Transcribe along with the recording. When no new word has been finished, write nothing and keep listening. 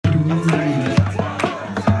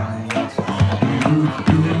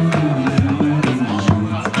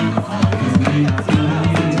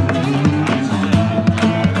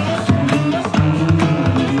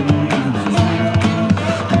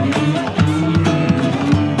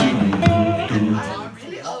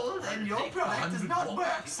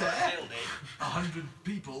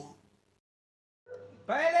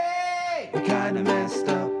We kinda messed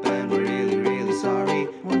up and we're really, really sorry.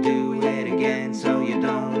 We'll do it again so you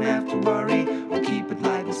don't have to worry. We'll keep it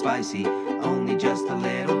light and spicy, only just a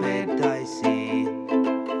little bit dicey.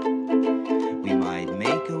 We might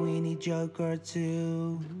make a weenie joke or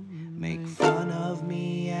two, make fun of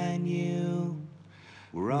me and you.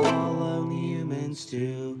 We're all only humans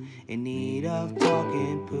too, in need of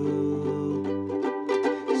talking poo.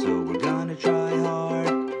 So we're gonna try hard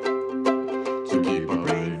to keep our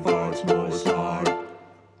brain farts more smart.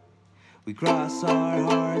 We cross our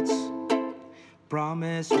hearts,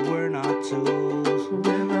 promise we're not tools.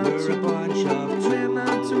 We're a bunch of tools. We're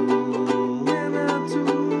not tools. We're not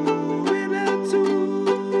tools. We're not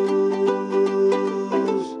tools.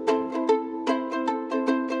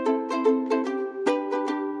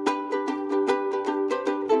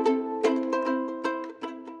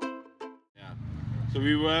 Yeah. So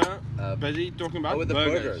we were busy talking about with the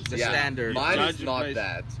burgers. The yeah. standard. Mine Large is not place.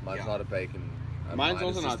 that. Mine's not a bacon. Mine's mine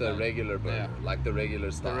also is just not a that. regular burger, Yeah. like the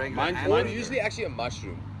regular style. regular or hamburger. usually actually a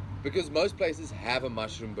mushroom, because most places have a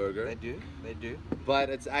mushroom burger. They do. They do. But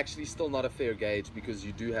it's actually still not a fair gauge because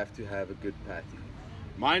you do have to have a good patty.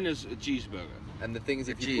 Mine is a cheeseburger. And the thing is,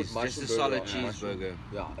 if you Cheese. put mushroom Just a solid burger on mushroom- cheeseburger.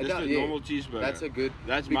 yeah, Just a normal cheeseburger. That's a good.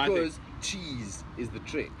 That's my thing. because cheese is the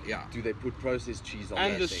trick. Yeah. Do they put processed cheese on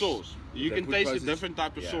And that the thing? sauce. You They can put taste the processed- different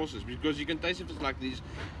type of yeah. sauces, because you can taste if it's like these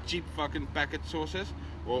cheap fucking packet sauces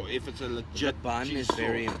or if it's a The legit bun cheese is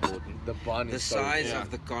very sauce. important. The bun The is so size good. of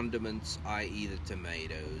the condiments, i.e. the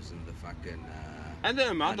tomatoes and the fucking And the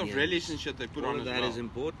amount of onions. relish and shit they put all on of as that well. is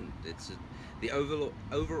important. It's the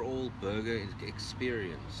overall burger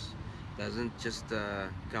experience doesn't just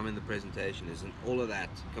come in the presentation. Isn't all of that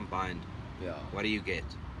combined? Yeah. What do you get?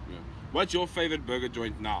 Yeah. What's your favorite burger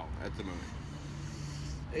joint now at the moment?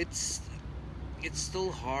 It's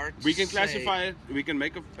still hard. We to can say. classify it. We can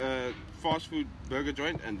make a fast food burger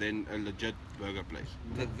joint and then a legit burger place.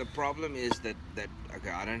 The problem is that okay,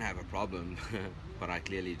 I don't have a problem, but I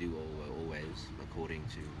clearly do always, according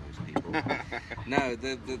to most people. No,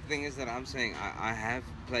 the thing is that I'm saying I have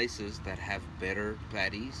places that have better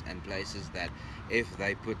patties and places that if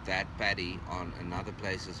they put that patty on another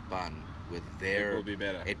place's bun with their, It will be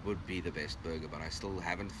better. It would be the best burger, but I still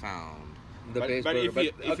haven't found. The But best if burger.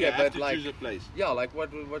 you okay, have but to like, choose a place. yeah, like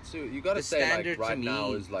what's your, you gotta The say like standard right to me,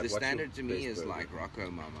 now is like the what's standard your to me best is burger? like Rocco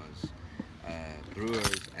Mama's,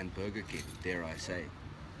 Brewers, and Burger King. Dare I say?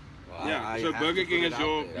 Yeah. So have Burger to King put is it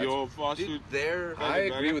out there. your fast Dude, food. they're I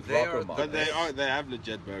agree with They Rocco are- Mama. But they have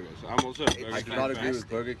legit burgers. I'm also a Burger I It's King do not fan. agree with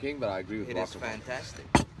Burger King, but I agree with It Rocco is Mama. fantastic.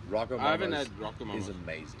 Rocco I haven't Mama's had Rocco is Mama's.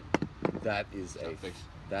 amazing. That is Something.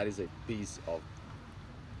 that is a piece of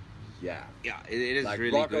yeah. Yeah, it is Like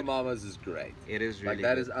really Rocco good. Mama's is great. It is really Like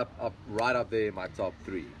that good. is up right up there in my top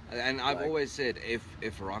 3. And I've like- always said if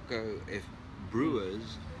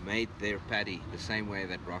Brewers made their patty the same way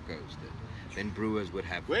that Rocco's did, then Brewers would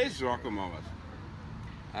have. Where's Rocco Mama's?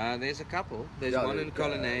 There's a couple. There's Yeah, one in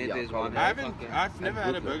Colonnade. yeah, there's one. Colonnade. in I've never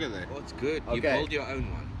had a Brooklyn. burger there. Oh, it's good. You Okay. build your own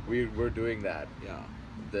one. We're doing that. Yeah.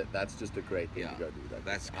 That's just a great thing Yeah, to go do. That.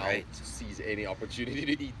 that's I'll great. seize any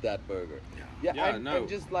opportunity to eat that burger. Yeah. Yeah, and, no. and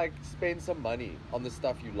just like spend some money on the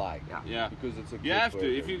stuff you like. Yeah. Because it's a good You have burger.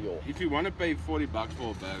 to. If you Yo, want to pay $40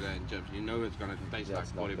 for a burger and chips, you know it's gonna taste like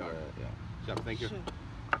that's not $40. gonna- yeah. So thank you.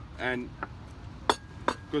 And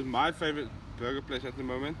because my favorite burger place at the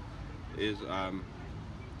moment is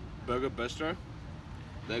Burger Bistro.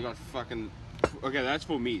 They got fucking okay. That's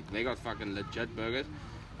for me. They got fucking legit burgers.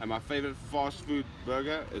 And my favorite fast food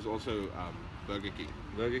burger is also Burger King.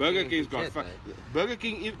 Burger Burger King King's is got legit, fuck. mate. Burger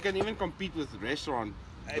King can even compete with restaurant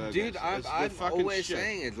burgers. Dude, I'm It's the fucking always shit.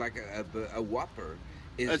 saying it like a Whopper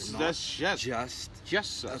is It's not the shit. just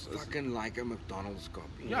Just a it's- fucking like a McDonald's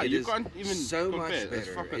copy. Yeah, It you is can't even so compare. much It's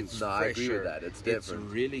better. fucking- It's No, I agree with fresher. that. It's different.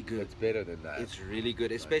 It's really good. It's better than that. It's really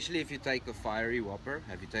good, especially if you take the fiery Whopper.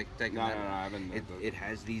 Have you taken No, that? no, I haven't. It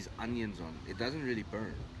has these onions on. It doesn't really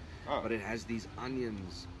burn, Oh. but it has these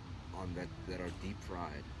onions on that are deep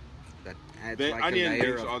fried. That adds The like onion a layer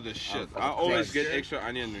rings of, are the shit. of I always get texture. extra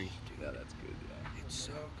onion rings. yeah, that's good. Yeah. It's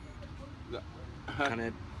so good. The, Can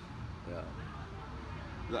it? Yeah.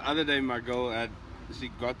 the other day, my girl she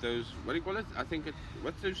got those. What do you call it? I think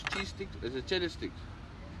what's those cheese sticks? Is it cheddar sticks?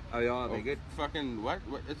 Oh yeah, Or they're good. Fucking what?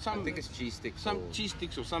 It's some. I think it's cheese sticks. Some or- cheese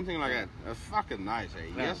sticks or something like that. Fucking nice, eh?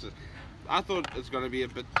 Yeah. Yes. I thought it's gonna be a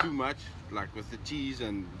bit too much, like with the cheese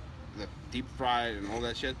and the deep fry and all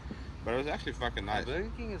that shit. But it was actually fucking nice. Burger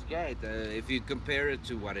King is great if you compare it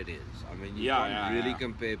to what it is. I mean, you Yeah, can't yeah, really yeah.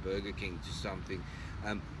 compare Burger King to something.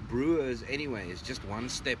 Brewers, anyway, is just one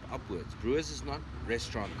step upwards. Brewers is not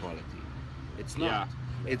restaurant quality. It's not. Yeah.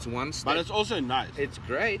 It's one step. But it's also nice. It's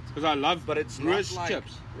great, Because I love but it's Brewers not like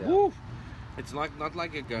chips. Yeah. Woo! It's not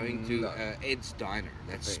like you're going to No. Ed's Diner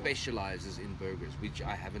that Okay. specializes in burgers, which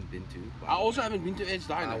I haven't been to. by I the also way. haven't been to Ed's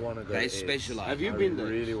Diner. I want to go. They to Ed's. specialize. Have you I been there?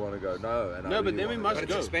 really want to go. No, and I No, but really then we wanna must But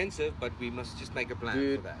go. it's go. expensive, but we must just make a plan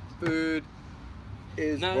Dude, for that. food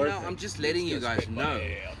is No, worth no, it. I'm just letting Let's you go guys spend know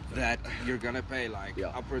money on food. that you're gonna pay like Yeah.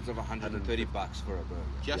 upwards of 130 bucks for a burger.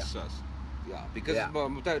 Just us. Yeah, because Yeah.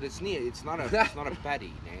 dude, it's not a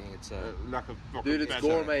patty, nah, it's a Like a fucking Dude, it's pizza.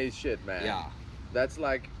 gourmet shit, man. yeah. That's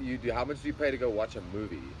like you do. How much do you pay to go watch a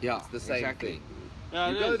movie? Yeah, it's the same exactly. thing. Yeah,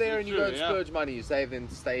 You it go is, there it's and you true, go and yeah. splurge money. You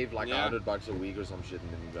save like Yeah. $100 a week or some shit, and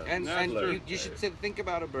then you go. And No, and splurge. you should think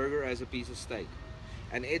about a burger as a piece of steak.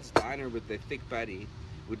 And Ed's Diner with their thick patty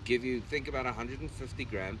would give you think about 150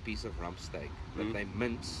 gram piece of rump steak that Mhm. they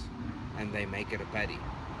mince and they make it a patty.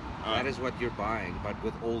 Uh, That is what you're buying, but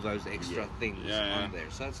with all those extra things Yeah, yeah. on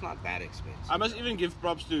there, so it's not that expensive. I must even give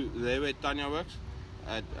props to there where Tanya works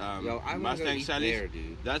at Yo, I wanna go Mustang eat Sally's. there,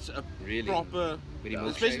 dude. That's a Really? proper, With the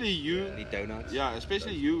especially milkshake, you. the donuts. Yeah,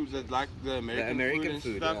 especially you that like the American, American food and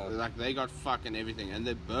food, stuff. yeah. Like they got fucking everything, and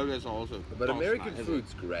the burgers are also. But top American notch.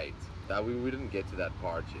 food's great. That we didn't get to that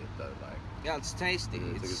part yet, though. Like, Yeah, it's tasty.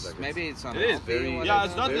 Yeah, It's, like maybe it's It unhealthy. is or very- whatever. Yeah,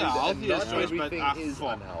 it's not the very- healthiest not choice, but everything is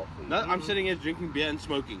fuck. unhealthy. No, I'm sitting here drinking beer and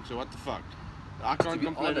smoking, so what the fuck? I can't be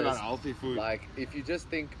complain about honest, healthy food. Like, if you just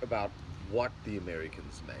think about what the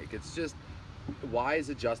Americans make, it's just why is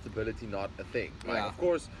adjustability not a thing? Like, Yeah. of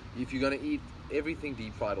course, if you're gonna eat everything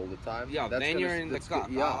deep fried all the time, Yeah, that's then gonna- you're in the that's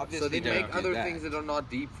cut. Yeah, so Obviously they don't make do other that. things that are not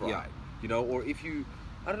deep fried. Yeah. You know, or if you,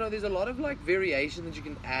 I don't know, there's a lot of like variation that you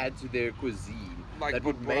can add to their cuisine. Like that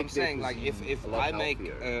what, would what I'm make their saying, like cuisine if a lot I make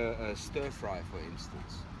healthier. a stir fry, for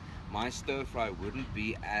instance, my stir fry wouldn't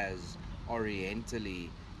be as orientally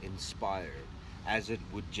inspired as it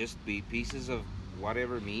would just be pieces of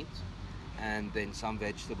whatever meat and then some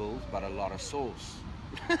vegetables, but a lot of sauce.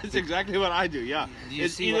 That's exactly what I do. Yeah, Do you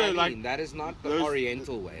it's see either what I like mean? That is not the those-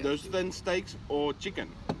 oriental way. of those doing thin steaks or chicken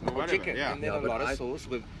or Or whatever. chicken, Yeah, and then Yeah, a but lot of I- sauce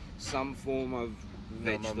with some form of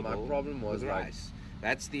No, my vegetable. problem was, with like- rice.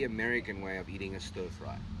 That's the American way of eating a stir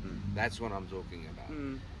fry. That's what I'm talking about.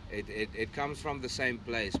 Mm. It comes from the same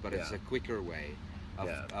place, but it's Yeah. a quicker way of,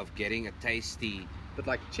 Yeah. of getting a tasty But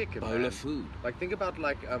like chicken, bowl man. of food. Like think about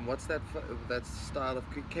like what's that style of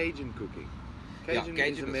Cajun cooking? Yeah, Cajun,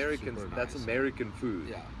 Cajun is is American. super That's nice. American food.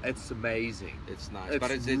 Yeah. It's amazing. It's nice, It's but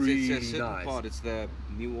it's a really certain nice. part. It's the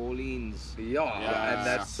New Orleans. Yeah, Yeah. and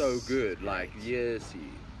that's so good. Like Great. yes,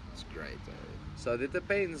 It's great. so it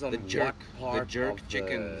depends on The jerk, what part the jerk of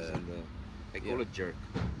chickens, The... and they call Yeah. it jerk.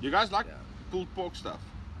 you guys like Yeah. pulled pork stuff?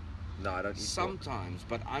 No, I don't eat pork. Sometimes,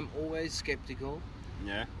 but I'm always skeptical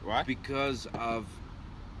Yeah, why? because of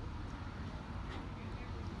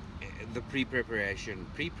the pre-preparation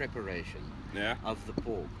Yeah, of the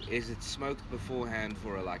pork. Is it smoked beforehand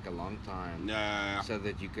for like a long time, yeah. so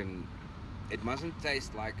that you can? It mustn't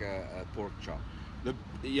taste like a pork chop,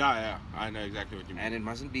 Yeah. I know exactly what you mean. and it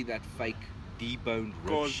mustn't be that fake deboned rib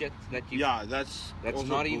Cause- shit that you. yeah, that's also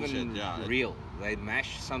Not bullshit. even Yeah, real. They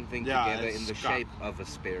mash something Yeah, together it's in the cut. shape of a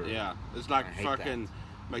spare rib. Yeah, it's like I hate fucking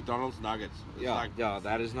McDonald's nuggets. It's Yeah, like yeah,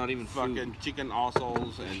 that is not even fucking chicken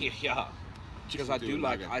arseholes and yeah, because I do chicken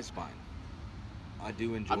like nugget. ice pine. I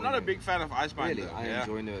do enjoy. I'm not a it. big fan of ice pine Really, though. I Yeah.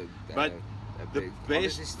 enjoy the. But the big, best-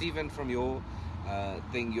 obviously, Stephen, from your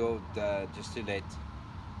thing, just to let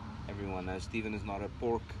everyone know, Stephen is not a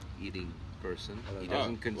pork eating person. I don't He know.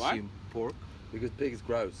 doesn't consume pork because pig's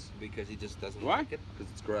gross. because he just doesn't Why? like it.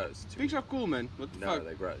 Because it's gross. Too. Pigs are cool, man. What the No, fuck?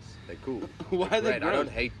 they're gross. They're cool. Why They're are they great. I gross? don't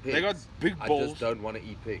hate pigs. They got big I balls. just don't want to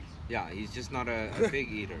eat pigs. Yeah, he's just not a pig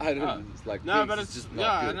eater. I don't. Oh. It's like No, pigs but is it's just yeah,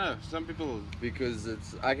 not I good. know. Some people. Because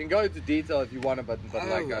it's. I can go into detail if you want to, but like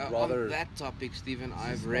I'd rather. On that topic, Stephen,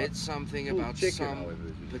 I've is read not something full about chicken, some however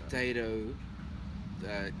it is, potato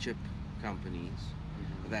chip companies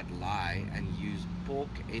that lie and use pork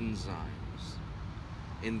enzymes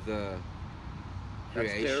in the That's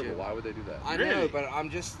creation. terrible. Why would they do that? I know, Really? but I'm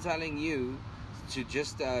just telling you to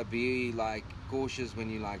just be like cautious when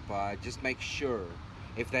you like buy. Just make sure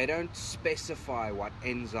if they don't specify what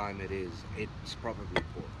enzyme it is, it's probably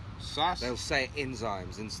pork. Sauce. They'll say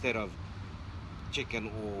enzymes instead of chicken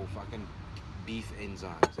or fucking beef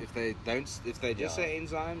enzymes. If they just say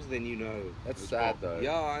enzymes, then you know. That's It's sad pork. though.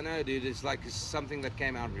 Yeah, I know, dude. It's like something that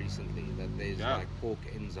came out recently that there's Yeah. like pork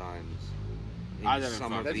enzymes I in don't some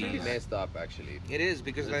fuck of That's these. really messed up, actually. It is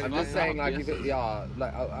because they. I'm It's just not saying, like, if yes. it, yeah,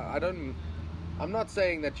 like I don't. I'm not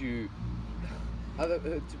saying that you.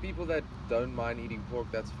 To people that don't mind eating pork,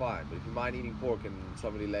 that's fine. But if you mind eating pork and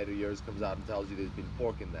somebody later years comes out and tells you there's been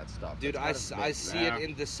pork in that stuff, Dude, that's I kind of messed see Yeah. it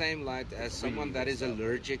in the same light as someone that is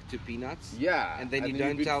allergic to peanuts. Yeah, And then you you've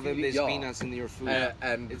don't been tell them feeling- there's yeah. peanuts in your food.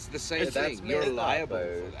 And It's the same That's thing. You're messed up, liable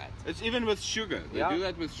though. for that. It's even with sugar. They Yeah. do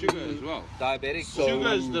that with sugar as well. Diabetic. So- Sugar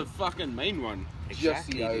is the fucking main one. just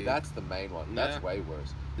dude. that's the main one. That's Yeah. way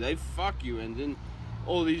worse. They fuck you, and then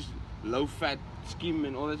all these low-fat skim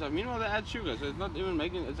and all that stuff. Meanwhile, they add sugar, so it's not even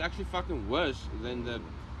making. It's actually fucking worse than the.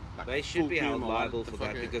 Like, They should full be held cream or what liable the for fuck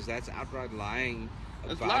that it- because that's outright lying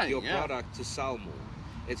That's about lying, your yeah. product to sell more.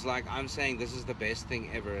 It's like I'm saying this is the best thing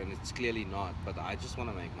ever, and it's clearly not. But I just want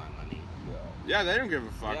to make my money. Yeah, they don't give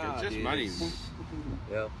a fuck. Yeah, it's just dude, money. it's-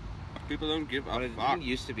 Yeah. People don't give But a it fuck. didn't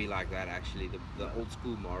used to be like that. Actually, the old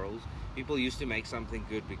school morals. People used to make something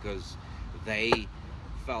good because they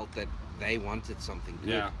felt that they wanted something good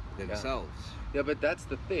Yeah. themselves. Yeah, but that's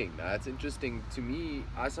the thing. Now, it's interesting to me.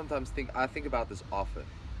 I sometimes think about this often.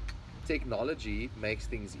 Technology makes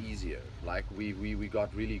things easier. Like we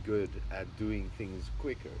got really good at doing things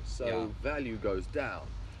quicker, so Yeah. value goes down.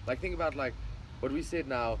 Like think about like what we said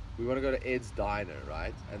now. We want to go to Ed's Diner,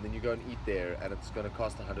 right? And then you go and eat there, and it's going to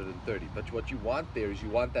cost 130. But what you want there is you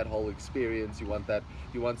want that whole experience. You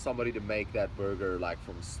want somebody to make that burger like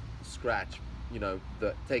from scratch. You know,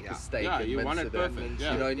 take Yeah. the steak Yeah, and you mince want it and- perfect,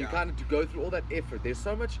 yeah. You know, and you Yeah. kind of go through all that effort. There's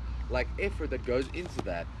so much like effort that goes into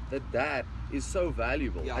that is so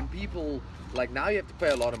valuable. Yeah. And people like now you have to pay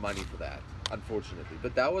a lot of money for that, unfortunately.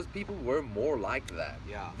 But people were more like that.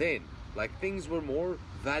 Yeah. Then like things were more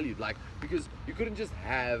valued, like because you couldn't just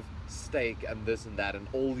have steak and this and that and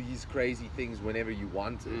all these crazy things whenever you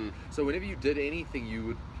wanted. Mm. So whenever you did anything,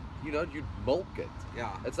 you'd milk it.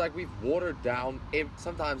 Yeah. It's like we've watered down.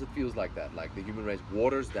 Sometimes it feels like that. Like the human race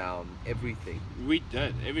waters down everything. We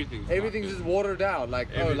did everything. Everything's just watered down. Like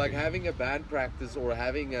Everything. like having a band practice or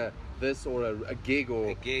having a gig or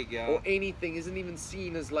A gig, yeah. or anything isn't even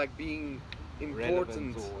seen as like being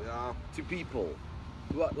important Relevant or, yeah. to people.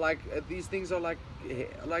 Like these things are like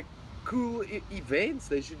cool events.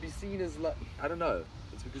 They should be seen as like I don't know.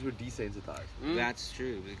 It's because we're desensitized. Mm. That's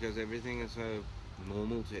true because everything is so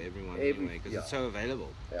normal to everyone Every- anyway because yeah. it's so available.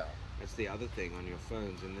 Yeah. That's the other thing on your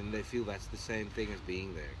phones, and then they feel that's the same thing as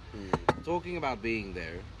being there. Mm. Talking about being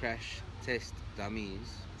there, Crash Test Dummies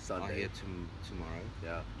are Sunday. here tomorrow.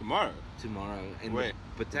 Yeah. Tomorrow. In Where? the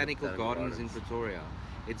Botanical Botanical Gardens in Gardens. Pretoria.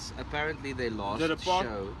 It's apparently their last Is it a park?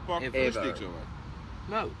 show Park ever. acoustics or what?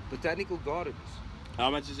 No, Botanical Gardens, How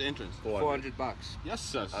much is the entrance? $400. Yes,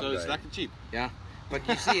 sir. So I'm it's going. like a cheap. Yeah, but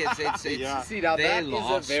you see, it's Yeah. See now their that is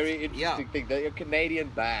last- a very interesting yeah. thing. They're a Canadian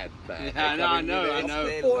band, man. Yeah, I know, I know, I know.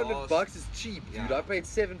 Their $400 last- is cheap, dude. Yeah. I paid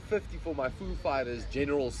 $750 for my Foo Fighters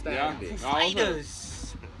general standing, Yeah. I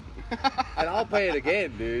also- and I'll pay it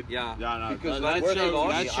again, dude. Yeah. Yeah, no. Because that it's worth show, the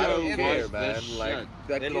money. that I show don't care, was man. the Like shit. that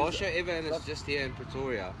Their gives- last show ever, and it's just here in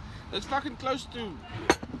Pretoria. It's fucking close to.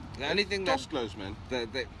 The only thing That's that, close, man.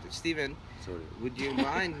 Steven, Sorry. would you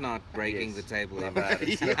mind not breaking Yes. the table? My ever? bad.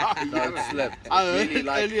 It's Yeah, no, yeah. it slipped. I It's heard really it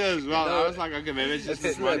like earlier as well. no, I was like, okay, maybe it's just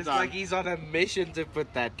it's this one It's time. like he's on a mission to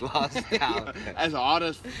put that glass down. As hard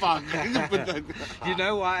as fuck. But that- You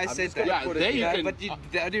know why I I'm said just that? gonna Yeah, put it there here. you No, can-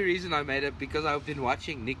 but the only reason I made it because I've been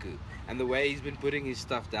watching Niku, and the way he's been putting his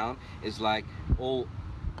stuff down is like all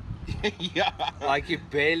yeah. like you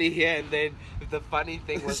barely hear, and then the funny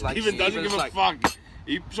thing was like Steven doesn't give a like, fuck.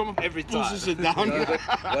 Someone Every pushes time. it down. No, but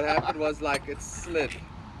what happened was like it slid.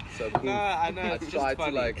 So cool. No, I know, I it's just tried to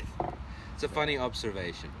funny. like It's a funny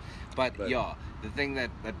observation. But But- yeah, the thing that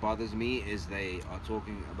bothers me is they are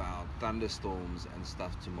talking about thunderstorms and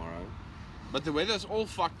stuff tomorrow. But the weather's all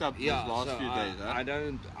fucked up these Yeah, last so few days,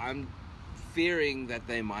 huh? I'm fearing that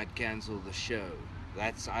they might cancel the show.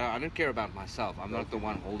 I don't care about myself. I'm not the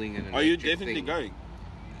one holding an Are you electric definitely thing. going?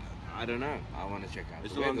 I don't know. I want to check out.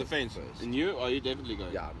 It's the still on the weather fence. first. And you? Are you definitely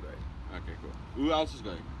going? yeah, I'm great. Okay, cool. Who else is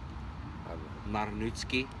going?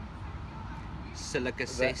 Marnutski, Silica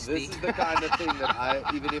This Sesti. is the kind of thing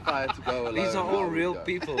that even if I had to go alone, These are I all would real go.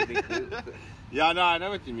 people. Yeah, no, I know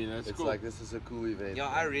what you mean. That's It's cool. like this is a cool event. Yeah,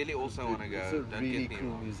 I really also want to go. It's a Don't really get me cool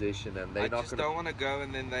wrong. musician, and I they're not just gonna. don't want to go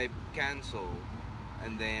and then they cancel,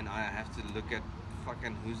 and then I have to look at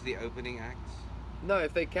fucking who's the opening acts. No,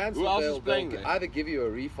 if they cancel, Who else is they'll playing there? either give you a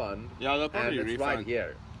refund, Yeah, they'll and probably it's refund. right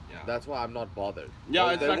here. Yeah. That's why I'm not bothered. Yeah,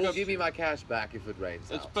 They it's like will a- give me my cash back if it rains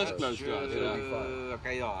It's out. piss So- close to us. It'll Yeah. be fine.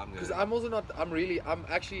 Okay, yeah, I'm good. Because I'm also not. I have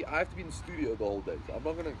to be in the studio the whole day. So I'm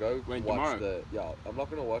not gonna go When watch tomorrow? the. Yeah, I'm not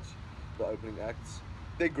gonna watch the opening acts.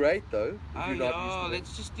 They're great though. If Oh you're not yeah, used to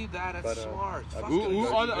let's just do that. That's But, smart. I'm Fuck just Who, gonna who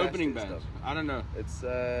go are do the Bash opening Day bands? stuff. I don't know. It's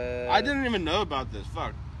I didn't even know about this.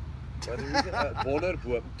 Fuck. What is it?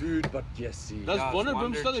 Wonderboom, dude. But yes, see. Does Yeah, it's Wonderboom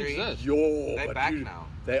Wonder still Dream. exist? Yo, They're but back dude, now.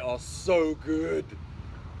 they are so good.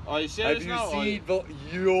 Are you serious Have you now? or- seen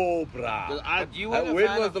yo, 'cause brah? I, But you weren't a When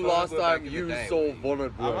fan was of the last Wonderboom time back in you the day, saw were you? I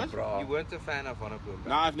Wonderboom, was? brah? You weren't a fan of Wonderboom.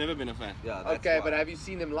 no, I've never been a fan. Yeah, that's Okay, why. but have you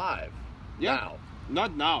seen him live? Yeah. Now.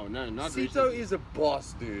 Not now. No, not Sito recently. is a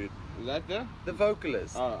boss, dude. Is that there? The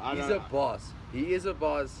vocalist. Oh, I He's don't a know. boss. He is a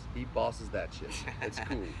boss. He bosses that shit. It's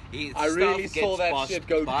cool. His I really stuff saw gets that bossed shit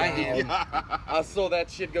go by down. him. I saw that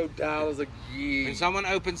shit go down. I was like, yeah. When someone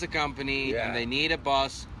opens a company Yeah. and they need a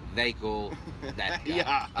boss, they call that guy.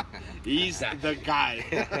 Yeah. He's the guy.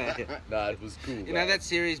 Nah, it was cool. You know man. that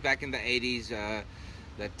series back in the 80s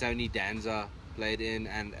that Tony Danza played in,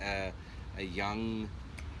 and a young,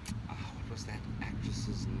 what was that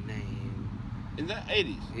actress's name? In the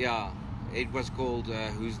 80s. Yeah, it was called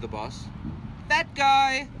Who's the Boss? That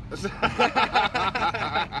guy!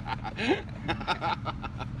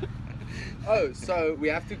 Oh, so we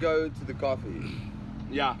have to go to the coffee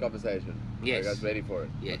Yeah. conversation. Yes. Are you guys ready for it?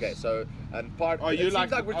 Yes. Okay, so and part. Are it you seems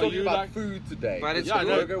like- like we're are talking you about like- food today. But it's Yeah, the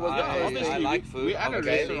no, burger was the I- first obviously, I thing. like we- food. we had a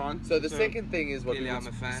Okay. restaurant. So the second thing is what Clearly we I'm were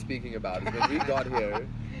a fan. speaking about is when we got here,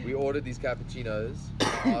 we ordered these cappuccinos.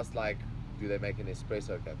 I asked like, do they make an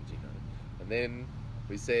espresso cappuccino? And then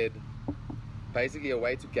we said, basically a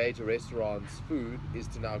way to gauge a restaurant's food is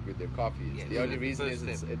to know how good their coffee is. Yeah, the only the reason first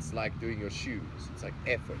is it's like doing your shoes. It's like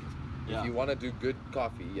effort. Yeah. If you want to do good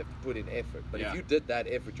coffee, you have to put in effort. But Yeah. if you did that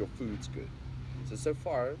effort, your food's good. So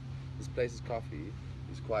far, this place's coffee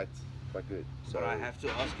is quite good. So But I have to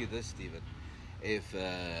ask you this, Stephen. If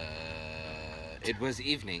it was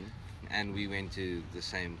evening and we went to the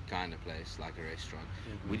same kind of place, like a restaurant,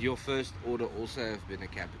 would your first order also have been a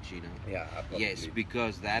cappuccino? yeah, I probably, Yes,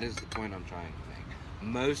 because that is the point I'm trying to make.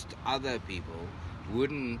 Most other people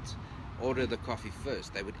wouldn't order the coffee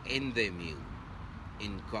first. They would end their meal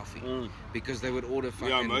in coffee Mm. because they would order fucking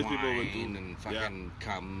Yeah, most people would wine do- and yeah. fucking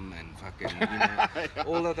cum and fucking, you know,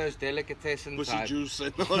 all of those delicatessen Pussy type juice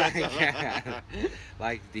and all that like, stuff.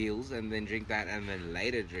 like deals, and then drink that, and then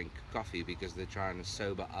later drink coffee because they're trying to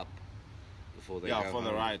sober up before they Yeah, go for the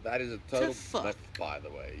home. ride. that is a total fuck? myth, by the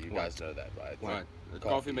way. You What? guys know that, right? What? The Coffee.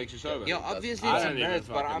 coffee makes you sober. Yeah, It does- obviously I it's a don't even myth,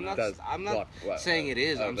 but fucking I'm not. Does I'm not not- well, saying it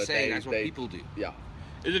is. I'm but saying that's what they- people do. Yeah,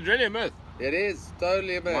 Is it really a myth? it is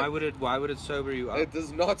totally a myth. Why would it sober you up? It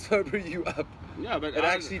does not sober you up. Yeah, but It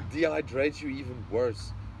actually dehydrates you even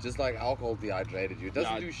worse. Just like alcohol dehydrated you. It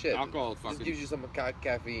doesn't Yeah, do shit. alcohol It just fucking- gives you some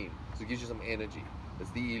caffeine. So it gives you some energy. It's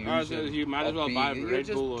the illusion. Oh, so you might as of well being, buy you're Red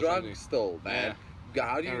just Bull or drunk something. still, man.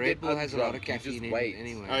 How do you And get Red Bull has a lot of undrunk? You caffeine just in wait. it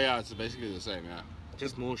anyway. Oh yeah, it's basically the same. Yeah.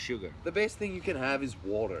 Just more sugar. The best thing you can have is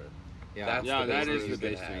water. Yeah. That's Yeah, the best that is thing the you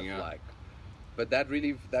can best thing, have, yeah. Like, but that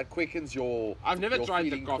really quickens your. I've never your tried the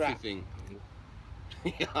feeling coffee crap. thing.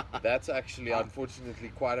 Yeah. That's actually unfortunately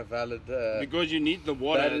quite a valid. Because you need the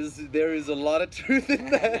water. There is a lot of truth in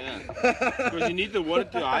that. Because you need the water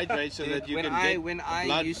to hydrate so that you when can I get when I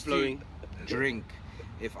blood used flowing. to drink,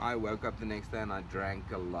 if I woke up the next day and I drank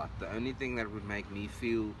a lot, the only thing that would make me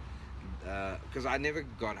feel, because I never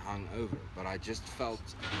got hungover, but I just felt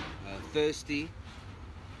thirsty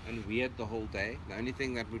and weird the whole day. The only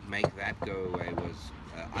thing that would make that go away was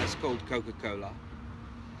ice cold Coca-Cola,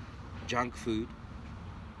 junk food.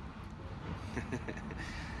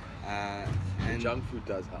 And Junk food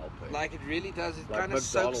does help. Eh? like it really does. It Like kind of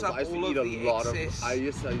soaks McDonald's. up I used to all eat of a the lot excess. I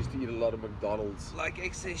used to eat a lot of McDonald's. Like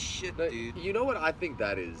excess shit, No, dude. you know what I think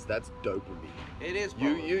that is? That's dopamine. It is.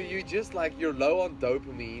 You just like you're low on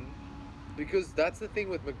dopamine because that's the thing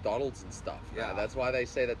with McDonald's and stuff. Yeah. Man. That's why they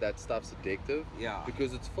say that stuff's addictive. Yeah.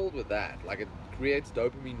 Because it's filled with that. Like it creates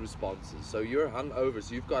dopamine responses. So you're hungover,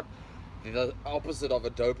 so you've got the opposite of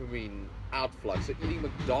a dopamine outflux. So eating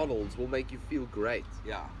McDonald's will make you feel great.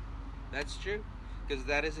 Yeah, that's true. Because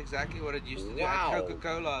that is exactly what it used to do. Wow. And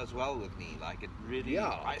Coca-Cola as well with me. Like it really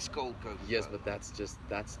Yeah. ice cold Coca-Cola. Yes, but that's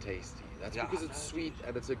tasty. That's Yeah, because I it's know, sweet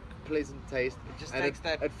and it's a pleasant taste. It just and takes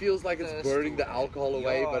that it feels like it's thirst burning the away. alcohol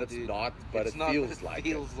away, Yeah, but it's dude. not. But It's it not, feels but like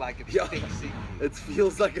feels like it's Yeah. fixing. It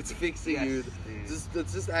feels like it's fixing Yes, you. dude.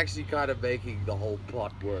 It's just actually kind of making the whole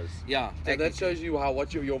plot worse. Yeah, And that technically. shows you how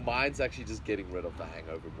your mind's actually just getting rid of the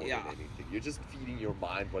hangover more Yeah. than anything. You're just feeding your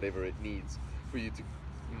mind whatever it needs for you to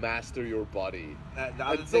master your body. The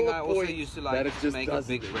other Until thing the I also point used to that like it is just make a doesn't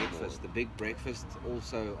big anymore. breakfast. The big breakfast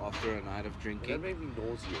also after a night of That drinking. made me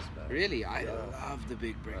nauseous, man. Really, I Yeah. love the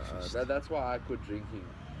big breakfast. That's why I quit drinking,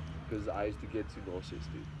 because I used to get too nauseous,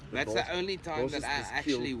 dude. That's the only time that I nauseousness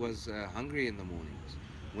actually killed me. was hungry in the mornings,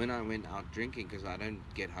 when I went out drinking, because I don't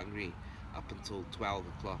get hungry up until 12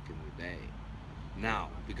 o'clock in the day now,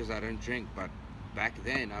 because I don't drink. But back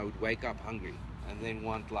then I would wake up hungry and then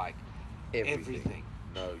want like everything.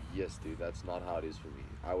 No, yes, dude. That's not how it is for me.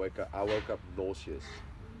 I woke up nauseous.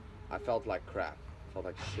 I felt like crap. Felt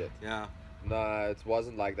like shit. Yeah. No, it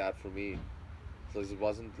wasn't like that for me. So it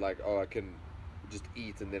wasn't like, oh, I can just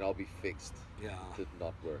eat and then I'll be fixed. Yeah. It did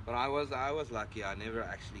not work. But I was lucky. I never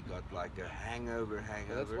actually got like a hangover.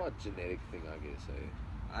 Yeah, that's what genetic thing, I guess.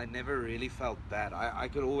 I never really felt bad. I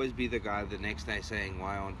could always be the guy the next day saying,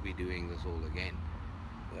 why aren't we doing this all again?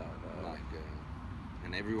 Yeah, no. Like,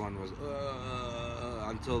 and everyone was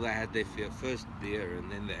until they had their first beer,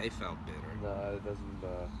 and then they felt better. No, it doesn't.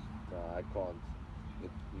 No, I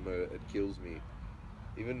can't. It kills me.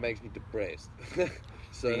 Even makes me depressed.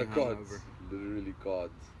 So Being I can't. hungover. Literally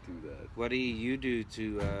can't do that. What do you do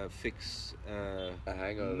to fix A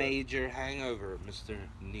hangover. major hangover, Mr.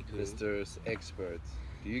 Nico? Mr. Expert.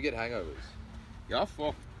 Do you get hangovers? Yeah,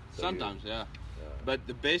 fuck. So Sometimes, yeah. Yeah. But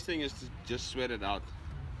the best thing is to just sweat it out.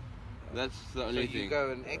 That's the So only you thing.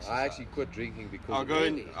 go and exercise. I actually quit drinking because I'll of go it.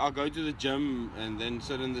 in. I'll go to the gym and then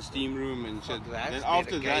sit in the steam room and shit. Fuck, that's Then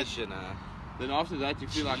after that, dedication, then after that you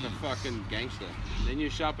feel like a fucking gangster. Then you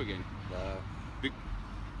shop again. No. Be-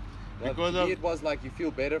 No, because to me of- it was like you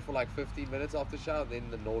feel better for like 15 minutes after shower,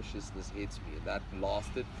 then the nauseousness hits me, and that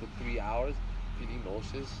lasted for 3 hours, feeling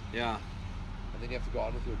nauseous, Yeah. and then you have to go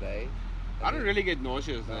on with your day. And I don't then- really get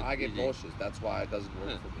nauseous. No, that I get easy. nauseous. That's why it doesn't work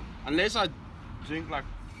Yeah. for me. Unless I drink like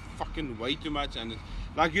fucking way too much, and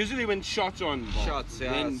like usually when shots are involved, Shots,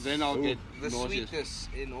 yeah. then I'll Ooh. get The nauseous. sweetness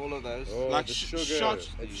in all of those. Oh, Like the sugar. shots,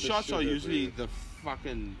 It's the shots are sugar, usually bro. the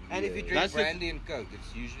fucking. And if you Yeah. drink That's the- brandy and coke,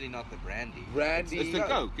 it's usually not the brandy. Brandy. It's the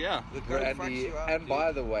coke, yeah. The coke fucks Brandy, you up, and dude.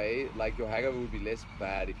 by the way, like your hangover would be less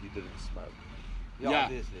bad if you didn't smoke. Yeah.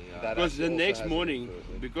 Obviously, yeah. That Because actually the also next has morning,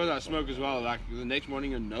 improvement. because I smoke as well, like the next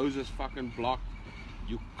morning your nose is fucking blocked.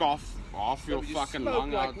 You cough half No, your but you fucking smoke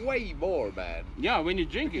lung like out. way more, man. Yeah, when you're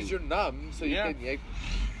drinking. Because you're numb, so Yeah. you can.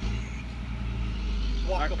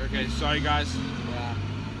 Okay, sorry guys. Yeah.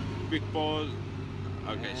 Quick pause.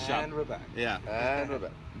 Okay, And shut. we're back. Yeah. And we're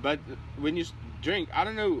back. But when you drink, I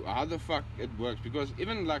don't know how the fuck it works, because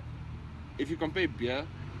even like if you compare beer,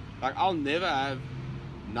 like I'll never have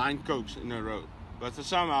 9 cokes in a row, but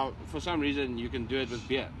for some reason you can do it with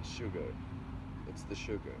beer. Sugar. It's the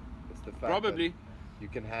sugar. It's the fact Probably. that you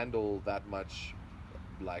can handle that much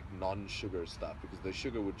like non-sugar stuff, because the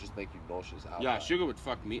sugar would just make you nauseous out. Yeah, sugar would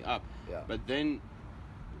fuck me up. Yeah. But then,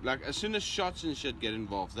 like as soon as shots and shit get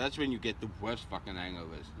involved, that's when you get the worst fucking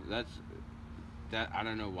hangovers. That I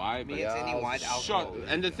don't know why, Me, but it's any Yeah, white shot- shot. alcohol.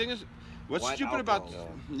 And the thing is, what's White stupid alcohol. about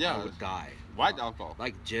I yeah, would die. white alcohol.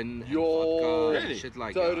 Like gin and Yo, vodka Really? and shit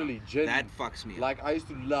like totally that. gin. That fucks me up. Like I used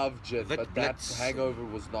to love gin, Vit but that Blitz. hangover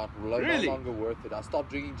was no Really? longer worth it. I stopped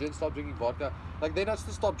drinking gin, stopped drinking vodka. Like then I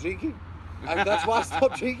just stopped drinking. And that's why I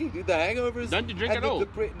stopped drinking, dude. The hangovers. Don't you drink and at all?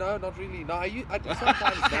 No, not really. No, I do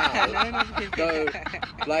sometimes now. So,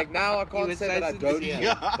 like now I can't was say that I so don't sincere.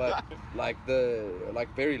 drink, but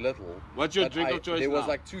like very little. What's your But drink of choice There was now?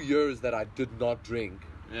 like 2 years that I did not drink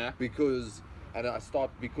Yeah. and I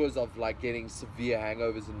stopped because of like getting severe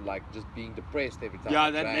hangovers and like just being depressed every time. Yeah, I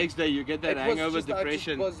that drank. next day you get that It was hangover just- I just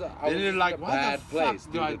depression. was- I Then was you're in like, a why the bad place,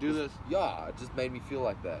 fuck do dude. I It do was- this? Yeah, it just made me feel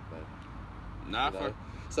like that, man. Nah, You know? fuck.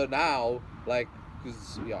 So now, like,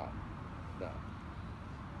 cause no,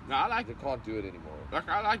 No, I like I can't do it anymore.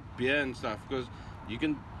 I like beer and stuff because you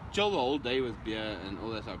can chill the whole day with beer and all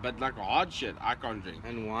that stuff. But like hard shit, I can't drink.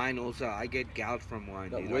 And wine also. I get gout from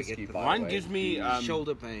wine. No, dude. whiskey, I get the by the Wine way. gives me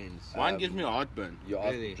shoulder pains. wine gives me a heartburn. Your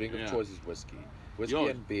Really? drink of Yeah. choice is whiskey. Whiskey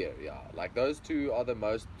Yours? and beer, yeah. Like those two are the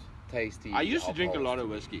most tasty. I used to drink a alcohols lot of to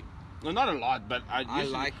me. whiskey. No, not a lot, but I I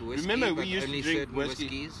used like to. whiskey, Remember, but we used only to drink certain whiskey.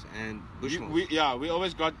 whiskeys and We Bushmills.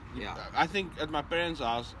 always got. Yeah. I think at my parents'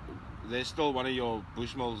 house, there's still one of your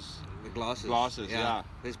Bushmills. The glasses. Glasses, yeah.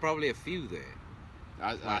 There's probably a few there.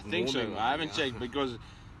 I Like think so. warming I haven't one, checked yeah. because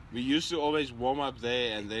we used to always warm up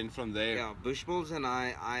there, and then from there. Yeah, Bushmills and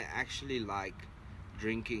I actually like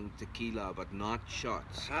drinking tequila, but not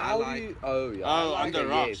shots. How I do like you? Oh yeah. Oh, on the Okay,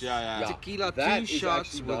 rocks, yes. yeah, yeah. tequila, That 2 is shots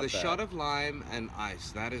actually with not a shot bad. of lime and ice.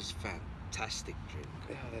 That is fantastic drink.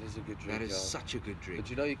 Yeah, that is a good drink. That is yeah. such a good drink.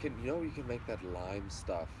 But you can make that lime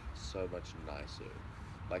stuff so much nicer.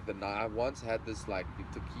 Like I once had this like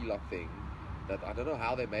tequila thing that I don't know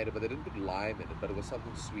how they made it, but they didn't put lime in it, but it was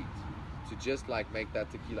something sweet to just like make that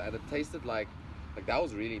tequila, and it tasted like that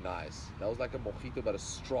was really nice. That was like a mojito, but a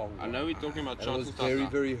strong one. I know we're talking about And it shots was and stuff very now.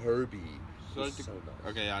 very herby. It So was to- so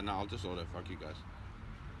nice. Okay, yeah, no, I'll just order. Fuck you guys.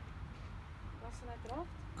 Was sal ek draft?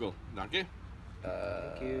 Cool, dankie.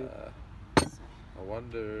 Thank you. I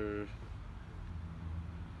wonder.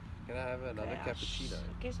 Can I have another cappuccino?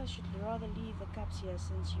 I guess I should rather leave the cups here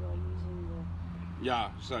since you are using the.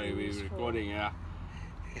 Yeah, sorry, we're Useful. recording, yeah.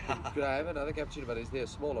 Could I have another cappuccino, but is there a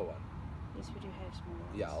smaller one? Yes, we do have small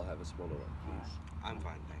ones. Yeah, I'll have a smaller one, please. I'm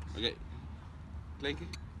fine, thanks. Okay. Clinky?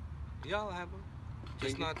 Yeah, I'll have them.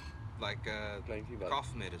 Just Drink not like Plenty, but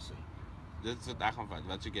cough medicine. Dit is wat ek gaan vat.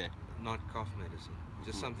 Wat soek jy? Not cough medicine.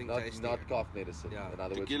 Just something not, tasty. not cough medicine. Yeah. In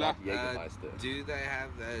other Tequila? words, not Jägermeister. Do they have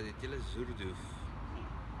het julle Zurduf?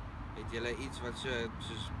 Het julle iets wat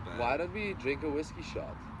soos Why don't we drink a whiskey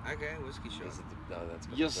shot? Okay, whiskey shot. Is it, no, that's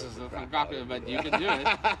gonna Yes, throw that's the a crap cock, out of but me. you can do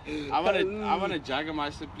it. I want a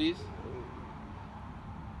Jagermeister, please.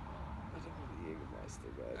 I don't want a Jägermeister,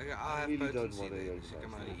 man. Okay, I I'll have really don't potency want a then. Just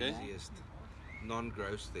come out Jägermeister. the Okay. easiest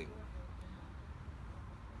non-gross thing.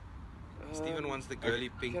 Steven wants the girly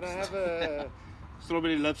pink. Can I have a?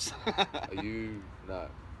 Strawberry lips. Are you no?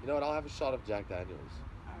 You know what? I'll have a shot of Jack Daniels.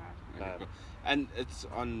 Alright. Okay, cool. And it's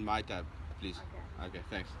on my tab, please. Okay. Okay,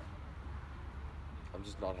 thanks. I'm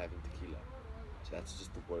just not having tequila. That's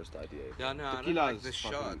just the worst idea. Yeah, no, I don't Tequila like is the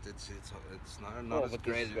fucking- shot. It's not Oh, as but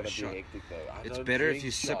great this is as gonna a be shot. hectic though. I It's don't better if drink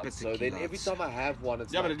you sip a shots, So then tequila. every time I have one,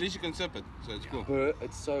 it's Yeah, but like, at least you can sip it, so it's cool.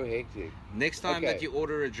 it's so hectic. Next time Okay. that you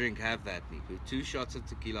order a drink, have that, Nico. 2 shots of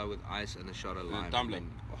tequila with ice and a shot of lime.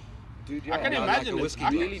 tumbling. Dude, I yeah, can yeah, imagine like a it. whiskey I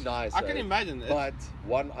can- really nice. I can eh? imagine it. But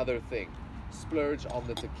one other thing, splurge on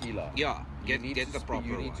the tequila. Yeah, You get need get to the proper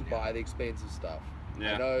You need one. to yeah. buy the expensive stuff.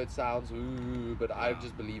 Yeah. I know it sounds ooh, but I Yeah.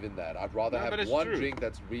 just believe in that. I'd rather No, but have it's one true. drink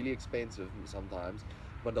that's really expensive sometimes,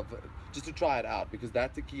 but just to try it out because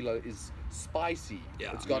that tequila is spicy.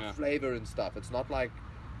 Yeah. It's got Yeah. flavor and stuff. It's not like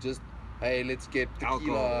just hey, let's get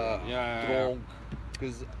tequila Alcohol, yeah. drunk.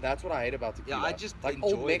 Because that's what I hate about tequila. Yeah, I just like enjoy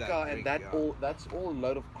Old Mecca that and drink, that yeah. that's all a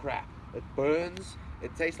load of crap. It burns.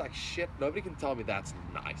 It tastes like shit. Nobody can tell me that's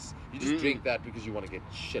nice. You just drink that because you want to get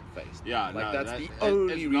shit faced. Yeah, like no, that's that's- the it-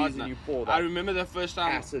 only it's not reason nice. you pour that. I remember the first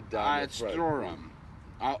time acid down I your had throat. straw rum.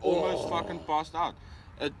 I almost Oh. fucking passed out.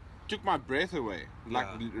 It took my breath away. Like,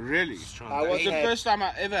 Yeah. really. Strong. I It was was the had- first time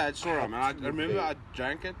I ever had straw rum. And I two remember there. I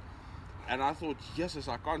drank it and I thought, Jesus,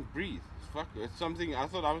 I can't breathe. Fuck, it's something, I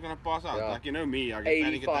thought I was going to pass out. Yeah. Like, you know me, I get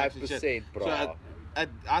panic attacks and shit. 85%, bro. So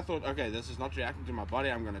I thought, okay, this is not reacting to my body,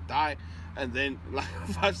 I'm going to die. And then, like,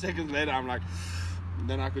 5 seconds later, I'm like,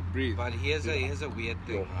 then I could breathe. But here's a weird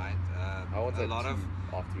thing, Yeah. right? I want a that lot of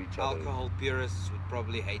two after each other. alcohol purists would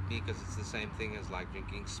probably hate me because it's the same thing as like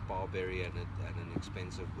drinking Sparberry and an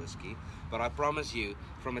expensive whiskey. But I promise you,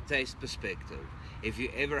 from a taste perspective, if you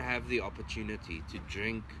ever have the opportunity to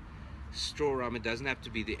drink straw rum, it doesn't have to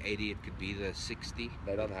be the 80, it could be the 60.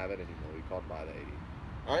 They don't have it anymore. You can't buy the 80.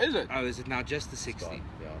 Oh, is it? Oh, is it now just the It's 60? gone,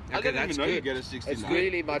 yeah. I Okay, didn't that's even know you good. get a 60 It's now.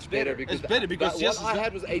 really much better because It's better because that yes, one I it's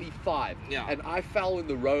had was 85, Yeah. and I fell in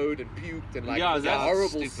the road and puked and like Yeah, it was a that's horrible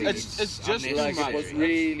stupid. scene. It's just too like much. it was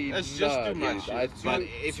really It's just too no, much. dude. I had But But two-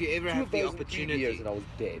 if you ever two have of the those in 3 opportunity years and I was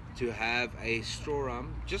dead. to have a straw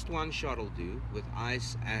rum, just one shot will do with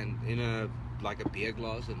ice and in a like a beer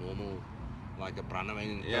glass, a normal like a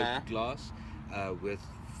brandewijn Yeah. Coke glass, with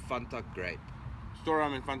Fanta grape. Straw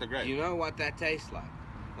rum and Fanta grape. You know what that tastes like?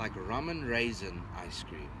 Like rum and raisin ice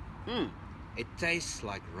cream. Hmm. It tastes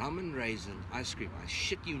like rum and raisin ice cream. I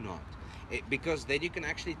shit you not. Because then you can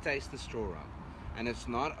actually taste the straw rum, and it's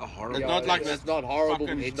not a horrible. It's not like it's that not horrible.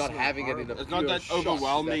 fucking- He's it's not not having it in a horrible. It's not pure that shot.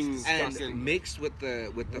 overwhelming- That's and disgusting. mixed with the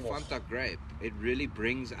Almost. Fanta grape, it really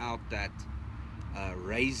brings out that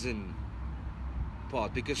raisin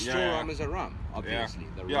part because Yeah, straw yeah. rum is a rum, obviously.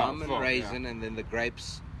 The Yeah, rum and fuck, raisin, and then the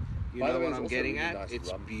grapes. You By the know way, what there's I'm also getting really at? nice It's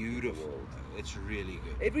rum in the beautiful. world. It's really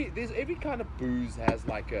good. Every kind of booze has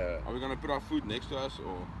like a. Are we gonna put our food next to us,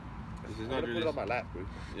 or this is I'm not gonna put really? it on my lap, bro.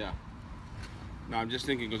 Yeah. No, I'm just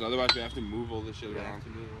thinking because otherwise we have to move all this shit We have around. to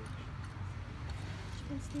move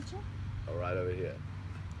on. Chicken snitcher? All right, over here.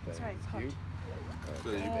 Sorry, it's Thank hot. you. So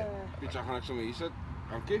you Piet, gaan ek sommer hier sit.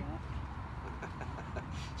 Dankie.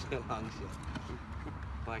 So long shit.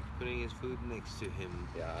 Like putting his food next to him.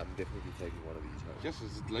 Yeah, I'm definitely taking one of these home. Yes,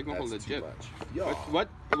 het lijkt nogal That's too legit. much. Yeah.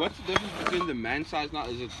 What's the difference between the man size now?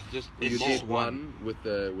 Is it just You small? get one with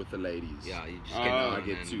the ladies. Yeah, you just Oh, get Now one I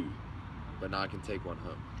get and- 2, but now I can take one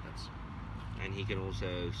home. That's And he can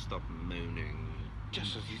also stop moaning.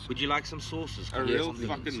 Just Would you like some sauces? A Yes, real please.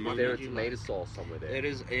 fucking Is moment. there a tomato sauce somewhere there? There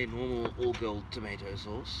is a normal all-gold tomato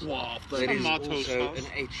sauce. Wow, There is Tomato also sauce. an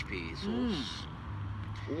HP sauce.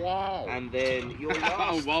 wow. And then your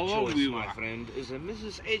last Wow, choice, we my were. friend, is a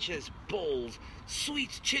Mrs. H's Balls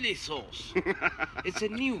sweet chili sauce. It's a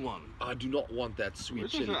new one. I do not want that sweet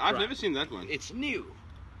Which is chili. I've crap. never seen that one. It's new.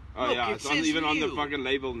 Oh Look, yeah, it it's on, says even on the new. fucking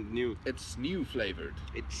label new. It's new flavored.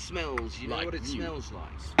 It smells, you know Like what it new. smells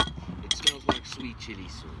like? It smells like sweet chili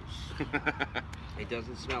sauce. It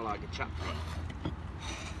doesn't smell like a chutney.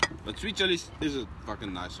 But sweet chili is a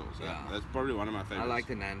fucking nice sauce. Yeah. Yeah. That's probably one of my favorites. I like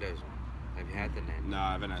the Nando's one. Have you had the Nando's? No,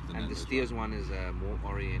 I haven't had the And the Nando's Steers one is more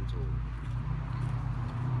oriental.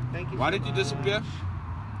 Thank you. Why so did you much. disappear?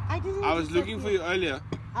 I didn't. I was looking for you earlier.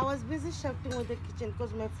 I was busy shouting with the kitchen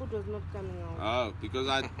because my food was not coming out. Oh, because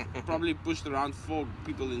I probably pushed around 4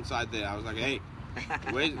 people inside there. I was like, hey,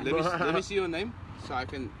 wait, let me see your name so I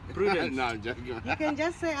can. Prudence. No, I'm joking. You can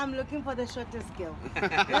just say I'm looking for the shortest girl.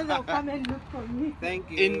 Then they'll come and look for me. Thank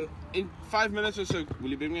you. In 5 minutes or so, will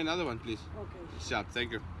you bring me another one, please? Okay. Sharp,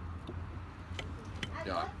 thank you. I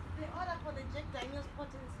Yeah. got the order for the Jack Daniels pot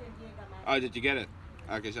in San Diego, man. Oh, did you get it?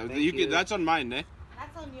 Okay, so Thank you you. can, that's on mine, eh?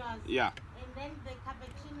 That's on yours. Yeah, And then the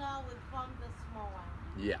cappuccino with from the small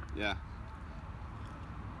one. Yeah. yeah.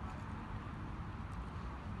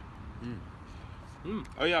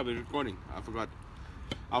 Oh yeah, we're recording. I forgot.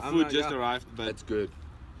 Our I'm food not- just yeah. arrived, but That's good.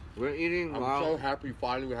 We're eating I'm while, so happy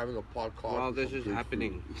finally we're having a podcast. while with this some is good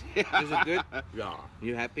happening. yeah. Is it good? food. Yeah.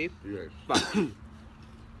 You happy? Yes.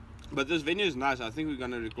 But this venue is nice. I think we're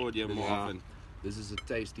gonna record here more Yeah. often. This is a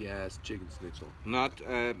tasty ass chicken schnitzel. Not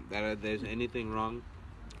that there's anything wrong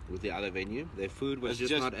with the other venue. Their food was It's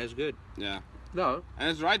just just- not as good. Yeah, No. and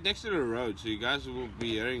it's right next to the road, so you guys will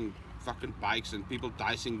be hearing fucking bikes and people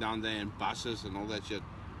dicing down there and buses and all that shit.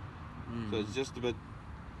 So it's just a bit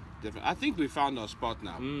different. I think we found our spot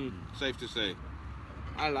now. Mm. Safe to say.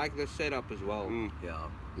 I like the setup as well. Mm. Yeah.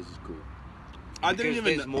 This is cool. I Because didn't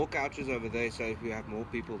even. there's more couches over there, so if you have more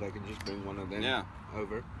people, they can just bring one of them Yeah.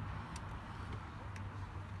 over.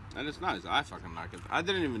 And it's nice. I fucking like it. I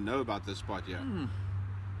didn't even know about this spot yet.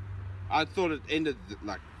 I thought it ended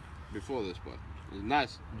like before this spot. It's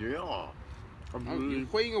nice. Yeah. Oh, you're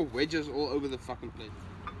putting your wedges all over the fucking place.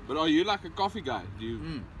 But are you like a coffee guy? Do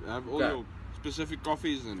you have all Yeah. your specific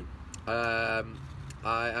coffees and?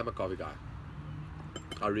 I am a coffee guy.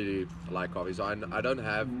 I really like coffee. So I don't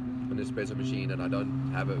have an espresso machine, and I've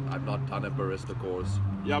not done a barista course.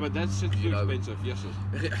 Yeah, but that's shit's too You know- expensive. Yes,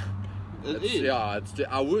 it It's- is. yeah,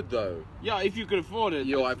 I would though. Yeah, if you could afford it.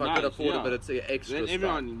 Yo, it's if I could nice, afford yeah. it, but it's extra Then stuff.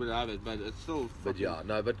 everyone would have it, but it's still. But fucking- yeah,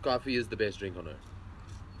 no, but coffee is the best drink on earth.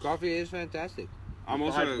 Coffee is fantastic. I'm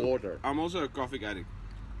Besides also water. I'm also a coffee addict.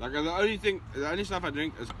 Like the only stuff I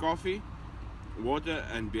drink is coffee, water,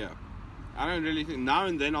 and beer. I don't really think. Now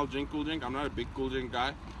and then I'll drink cool drink. I'm not a big cool drink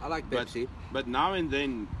guy, I like but Pepsi. but now and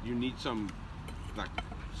then you need some like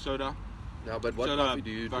soda. No, but what soda, coffee do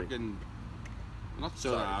you drink? fucking, Not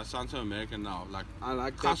soda. Sorry. I sound so American now. Like, I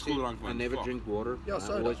like Gas Pepsi. koeldrank, I man. never Fuck. drink water. Yeah, I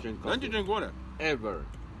soda. always drink coffee. don't you drink water? Ever.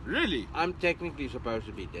 Really? I'm technically supposed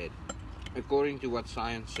to be dead, according to what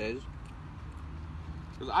science says.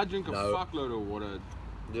 Because I drink a No. fuckload of water.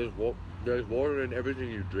 There's water in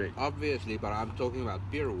everything you drink. Obviously, but I'm talking about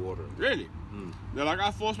pure water. Really? Mm. They're like,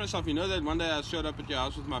 I forced myself. You know that one day I showed up at your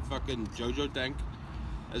house with my fucking JoJo tank?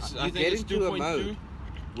 It's, I You think get it's into a 2.2. mode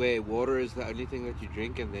where water is the only thing that you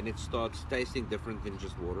drink, and then it starts tasting different than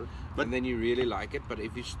just water. But- and then you really like it. But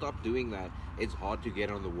if you stop doing that, it's hard to get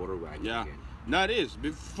on the water wagon Yeah. again. No, it is.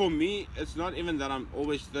 But for me, it's not even that I'm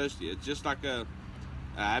always thirsty. It's just like a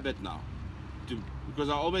habit now. Because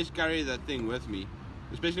I always carry that thing with me,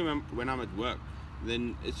 especially when I'm at work.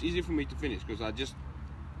 Then it's easy for me to finish because I just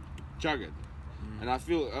chug it. And I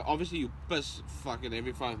feel, obviously you piss fucking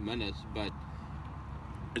every 5 minutes, but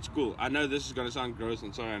it's cool. I know this is going to sound gross,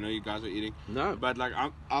 and sorry, I know you guys are eating. No. But like,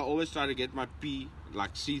 I always try to get my pee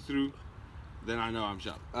like see-through, then I know I'm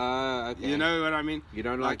sharp. Okay. You know what I mean? You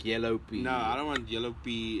don't like yellow pee. No, I don't want yellow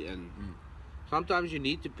pee and... Sometimes you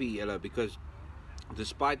need to pee yellow because,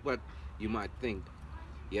 despite what you might think,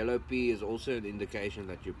 yellow pee is also an indication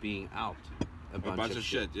that you're peeing out a bunch, of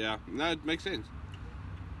shit. Yeah, no, it makes sense.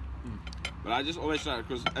 But I just always try,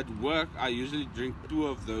 because at work I usually drink 2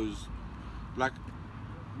 of those, like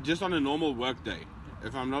just on a normal work day.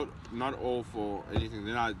 If I'm not all for anything,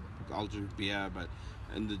 then I'll drink beer. But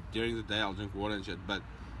during the day I'll drink water and shit. But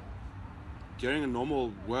during a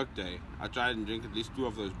normal work day, I try and drink at least 2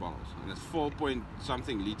 of those bottles, and it's 4 point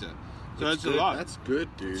something liter. So it's a good. lot. That's good,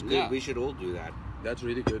 dude. It's good. Yeah. We should all do that. That's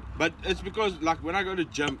really good. But it's because like when I go to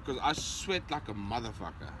gym, because I sweat like a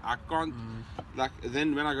motherfucker. I can't like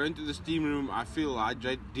then when I go into the steam room, I feel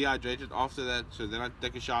dehydrated after that. So then I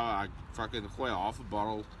take a shower, I fucking gooi half a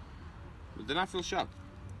bottle, but then I feel sharp.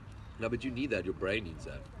 No, but you need that. Your brain needs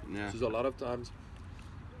that. Yeah. So a lot of times,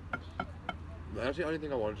 that's the only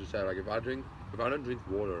thing I wanted to say. Like if I don't drink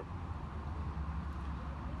water,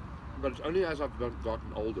 but it's only as I've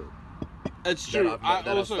gotten older It's true. that I've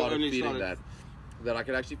also started only feeling started. that I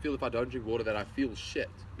can actually feel if I don't drink water that I feel shit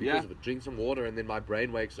because Yeah. of it. Drink some water and then my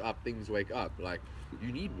brain wakes up, things wake up. Like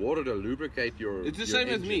you need water to lubricate your. It's the your same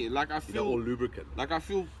as engine. me. Like I You know, feel or lubricant. like I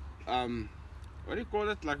feel what do you call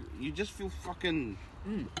it? Like you just feel fucking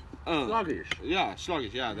Sluggish. Yeah,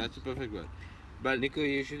 sluggish. Yeah, that's the perfect word. But Nico,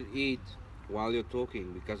 you should eat while you're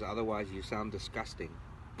talking because otherwise you sound disgusting.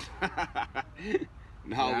 now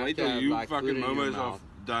You have wait to till have, you like, fucking food in your momos mouth.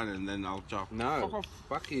 are done and then I'll chop. No, Fuck off.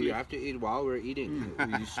 fuck you. You have to eat while we're eating.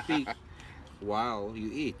 You speak while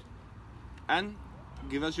you eat. And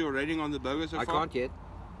give us your rating on the burger so I far. can't yet.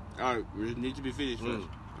 Oh, we need to be finished first.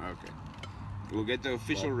 Okay. We'll get the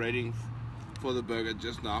official rating for the burger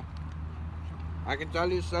just now. I can tell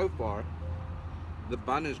you so far, the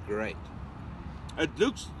bun is great. It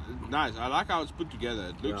looks nice. I like how it's put together.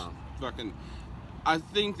 It looks fucking. I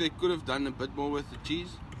think they could have done a bit more with the cheese.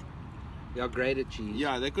 Yeah, grated cheese.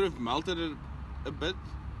 Yeah, they could have melted it a bit.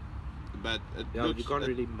 But it Yeah, looks. you can't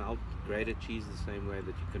really melt grated cheese the same way that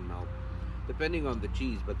you can melt, depending on the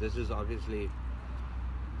cheese. But this is obviously.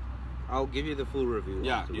 I'll give you the full review.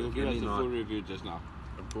 Yeah, afterwards. you'll give us Really the not- full review just now.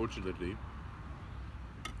 Unfortunately,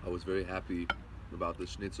 I was very happy about the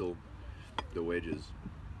schnitzel, the wedges,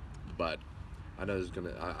 but I know this is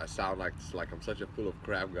gonna. I sound like I'm such a full of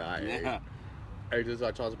crap guy. Yeah. I just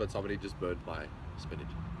I chance, but somebody just burnt my spinach.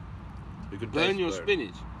 You can Burn taste your burn.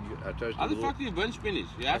 spinach. I taste How a the little. fuck do you burn spinach?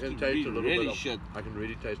 You I have can to taste be a little really bit of, shit. I can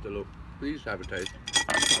really taste a little. Please have a taste.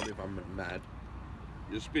 Tell me if I'm mad.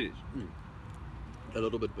 Your spinach. A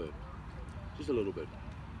little bit burnt. Just a little bit.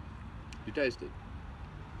 You taste it.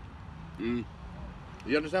 Mm.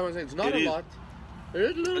 You understand what I'm saying? It's not It a is. lot. It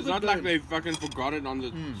is a little It's bit not like burnt. they fucking forgot it on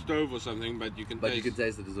the stove or something, but you can But taste. you can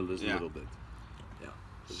taste it just a Yeah. little bit. Yeah.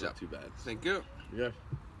 It's So- not too bad. Thank you. Yes.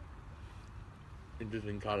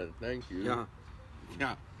 Interesting color. Thank you. Yeah.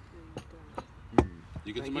 Ja.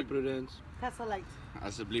 You can Thank you, make Prudence. Castlelight.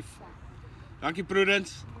 asseblief. Dankie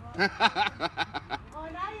Prudence. Oh, now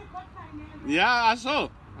you got my name. Ja,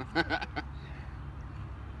 so.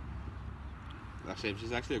 That seems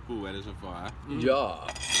is actually a cool weather so far, huh? Yeah.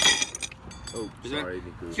 Oh, Is sorry,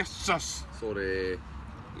 Nico. Jesus. Sorry.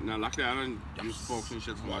 No, luckily I don't use forks and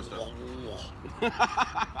shit for my stuff.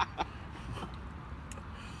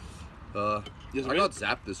 Yes, I really? got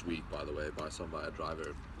zapped this week, by the way, by a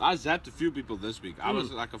driver. I zapped a few people this week. I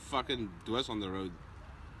was like a fucking dwarf on the road.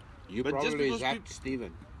 You But just probably because zapped people-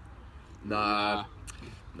 Steven. Nah.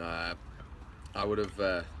 I would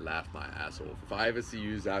have laughed my ass off. If I ever see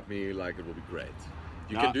you zap me, like, it will be great.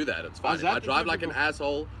 You Nah. can do that, it's fine. If I zapped a drive few like an people.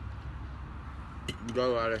 asshole,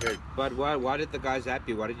 go right ahead. But why did the guy zap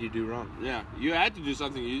you? What did you do wrong? Yeah, you had to do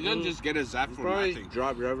something. You didn't just get a zap You from probably nothing.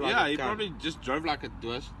 drove like Yeah, a he cunt. probably just drove like a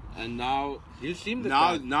dwarf, and now You seem the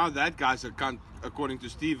now cunt. now that guy's a cunt according to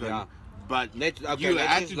Steven. Yeah. But Okay, you let's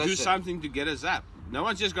had just to do listen. something to get a zap. No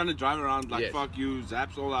one's just gonna drive around like Yes. fuck you,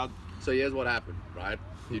 zaps all out. So here's what happened, right?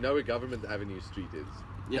 You know where Government Avenue Street is?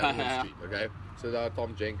 Yeah. Government Street, okay? So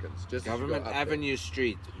Tom Jenkins. Just Government go up there. Avenue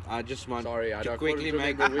Street. I just want Sorry, I to don't quickly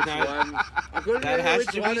make remember which one. I couldn't That remember has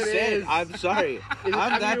which to one be it said. is. I'm sorry. Is it I'm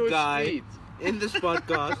that Avenue or guy Street? in this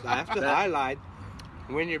podcast. I have to highlight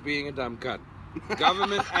when you're being a dumb cunt.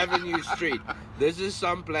 Government Avenue Street. This is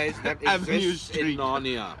some place that Avenue exists in Street.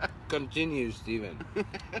 Narnia. Continue, Steven.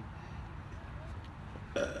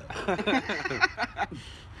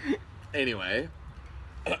 Anyway,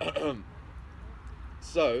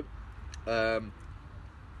 so,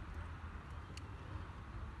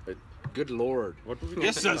 Good Lord. what were we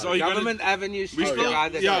Yes, talking sir. So about? you Government Avenue Street. We the still, guy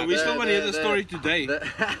that yeah, zapped we you. still want to hear the story today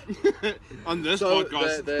on this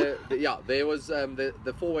podcast. Yeah, there was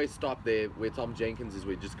the four-way stop there where Tom Jenkins is.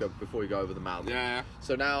 We just go before you go over the mountain. Yeah,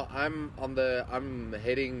 So now I'm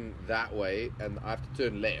heading that way, and I have to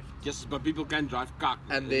turn left. yes, but people can drive cock.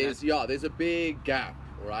 And there's a big gap,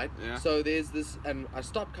 right? Yeah. So there's this, and I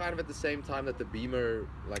stopped kind of at the same time that the Beamer,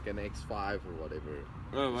 like an X5 or whatever.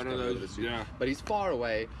 one of is coming over the those. street. Yeah. But he's far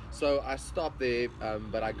away, so I stopped there.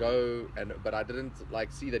 But I go, but I didn't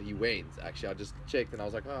like see that he went. Actually, I just checked, and I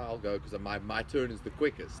was like, oh, I'll go because my turn is the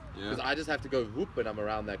quickest. Yeah. Because I just have to go whoop, and I'm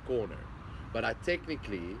around that corner. But I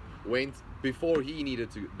technically went before he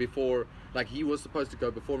needed to. Before, like, he was supposed to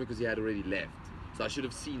go before me because he had already left. So I should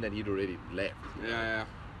have seen that he'd already left. Yeah.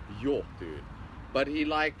 Yo, dude. But he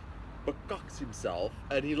like becocks himself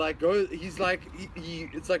and he like goes, he's like, he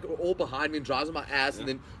it's like all behind me and drives on my ass and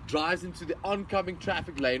then drives into the oncoming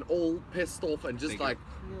traffic lane all pissed off and just like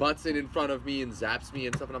butts in front of me and zaps me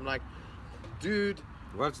and stuff. And I'm like, dude,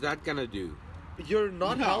 What's that gonna do? you're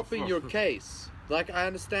not No, helping your case. Like, I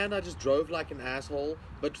understand I just drove like an asshole,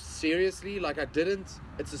 but seriously, like, I didn't.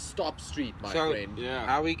 It's a stop street, my So, friend. Yeah.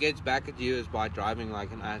 How he gets back at you is by driving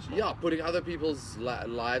like an asshole. Yeah, putting other people's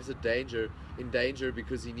lives in danger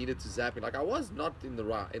because he needed to zap me. Like, I was not in the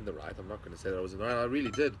right. I'm not going to say that I was in the right. I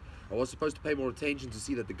really did. I was supposed to pay more attention to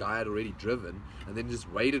see that the guy had already driven and then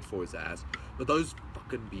just waited for his ass. But those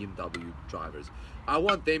fucking BMW drivers, I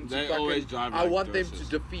want them to They always drive like them doses.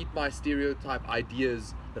 to defeat my stereotype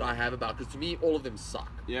ideas that I have about. Because to me, all of them suck.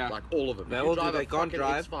 Yeah. Like all of them. They If you all do, drive they a can't fucking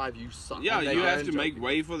drive. X5, you suck. Yeah, And they you have aren't to make joking.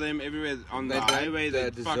 way for them everywhere on the They highway. they They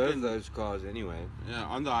deserve fucking those cars anyway. yeah,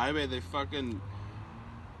 on the highway they fucking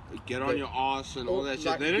get on They- your ass and all that shit.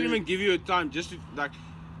 like, They don't dude- even give you a time just to like.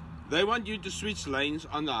 They want you to switch lanes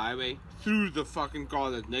on the highway through the fucking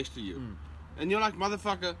car that's next to you, and you're like,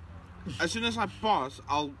 motherfucker. As soon as I pass,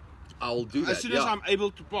 I'll. I'll do that. As soon as I'm able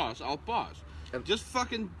to pass, I'll pass. And Just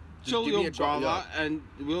fucking just chill give me your a try, Java and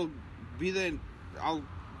we'll be there. I'll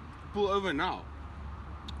pull over now.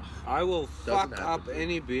 I will fuck happen, up dude.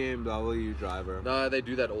 any BMW driver. No, they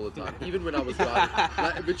do that all the time. Even when I was driving.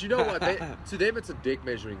 Like, but you know what? To them, it's a dick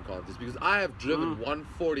measuring contest because I have driven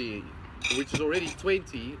 140, which is already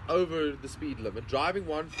 20 over the speed limit, driving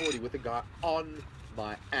 140 with a guy on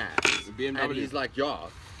my ass. The BMW. And he's like, yeah.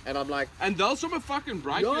 And I'm like, And they'll some fucking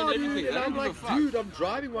bright you yeah, and everything. dude. They And don't I'm give a like, fuck. dude, I'm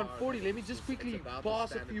driving 140. Let me just quickly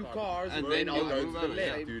pass a few cars And and then then I'll you go move to the over,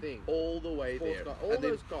 left, yeah. dude. All the way there. All And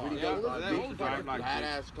then those cars. when you Yeah, go they those all big drive like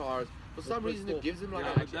badass cars, for some reason it gives them like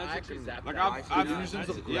Yeah, an that's action. like Illusions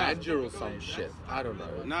of grandeur or some shit. I don't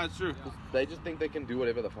know. No, it's true. They just think they can do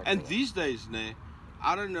whatever the fuck. And they these days, nah,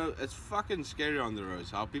 I don't know. It's fucking scary on the roads.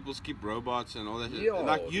 How people skip robots and all that shit. Yo,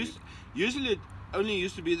 Like dude. usually it only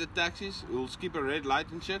used to be the taxis who'll skip a red light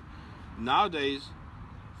and shit. Nowadays,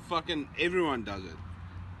 fucking everyone does it,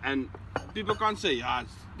 and people can't say yeah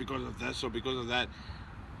it's because of this or because of that.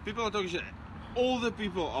 People are talking shit. All the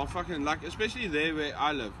people are fucking like, especially there where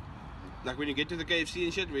I live. Like when you get to the KFC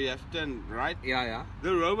and shit, where you have to turn right. Yeah.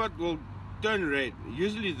 The robot will turn red.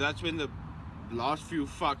 Usually that's when the last few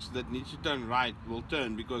fucks that need to turn right will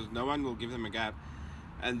turn because no one will give them a gap.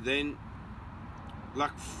 And then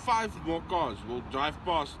like 5 more cars will drive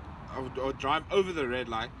past or drive over the red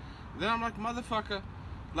light. Then I'm like, motherfucker.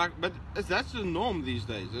 Like, but that's the norm these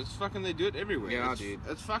days. It's fucking, they do it everywhere. Yeah, it's, dude.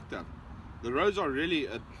 It's fucked up. The roads are really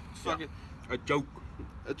a fucking A joke.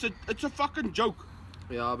 It's a fucking joke.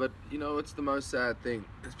 Yeah, but you know it's the most sad thing.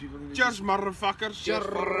 Is people need to Cheers, motherfuckers.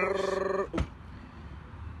 Cheers.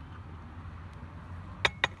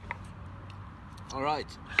 All right,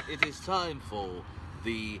 it is time for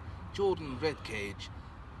the Jordan Red Cage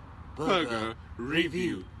Burger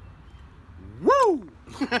Review. Woo!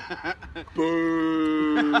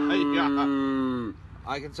 Boo.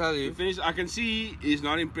 I can tell You you, finish. I can see he's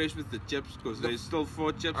not impressed with the chips because there's still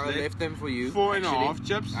 4 chips I left. left them for you. 4 and a actually. half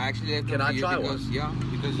chips. I actually left Can them I for you try because one? yeah,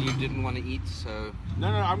 because you didn't want to eat, so No,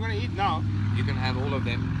 I'm gonna eat now. you can have all of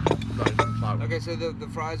them. No, try one. Okay, so the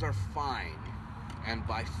fries are fine, and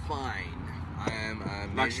by fine, I am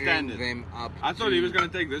Like measuring standard. them up. I thought to, he was gonna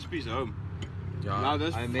take this piece home. Yeah. Now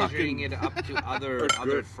this I'm fucking. measuring it up to other That's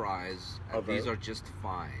other good. fries, and Okay. these are just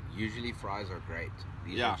fine. Usually fries are great.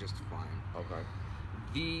 These Yeah. are just fine. Okay.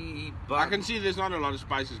 The I bun, can see there's not a lot of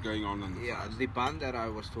spices going on the yeah, fries. the bun that I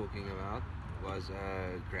was talking about was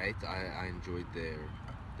great. I enjoyed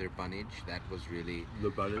their bunnage. That was really The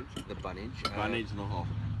bunnage. the bunnage. Bunnage nogal.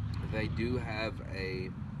 They do have a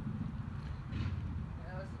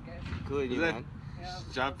cool, Is you that- man.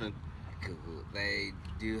 Chopping. Cool. They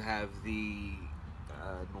do have the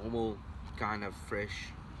normal kind of fresh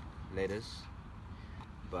lettuce,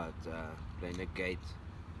 but they negate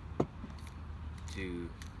to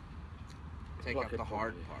take Pluck out it the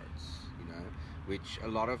hard properly. parts, you know, which a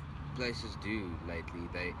lot of places do lately.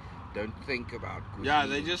 They don't think about cuisine. Yeah,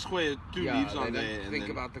 they just square 2 leaves they on don't there. think and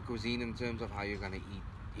then, about the cuisine in terms of how you're gonna eat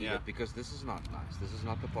Yeah. it, because this is not nice. This is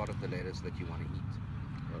not the part of the lettuce that you want to eat.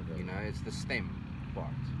 Okay. You know, it's the stem part.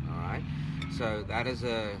 All right, so that is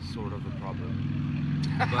a sort of a problem.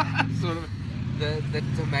 But sort of. the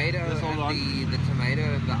tomato Just hold on. and the tomato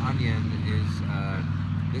and the onion is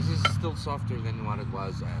this is still softer than what it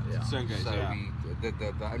was at. Yeah. Same case, So yeah.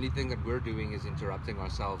 the only thing that we're doing is interrupting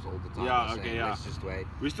ourselves all the time. Yeah, by okay, saying, yeah. Let's just wait.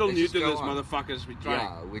 We're still Let's new just to go this, on. motherfuckers. We trying.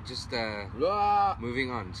 Yeah, we're just Ah.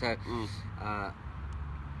 moving on. So Mm.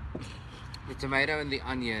 The tomato and the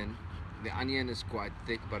onion. The onion is quite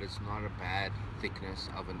thick, but it's not a bad thickness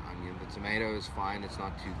of an onion. The tomato is fine; it's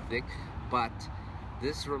not too thick. But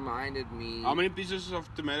this reminded me. How many pieces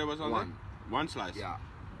of tomato was on One. there? One slice. Yeah,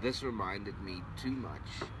 this reminded me too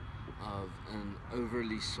much of an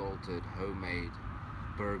overly salted homemade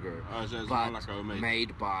burger, Oh, so it's but not like a homemade.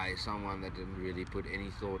 made by someone that didn't really put any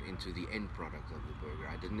thought into the end product of the burger.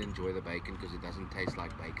 I didn't enjoy the bacon because it doesn't taste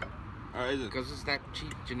like bacon. Oh, is it? Because it's that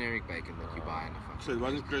cheap generic bacon that you buy in a fucking. So it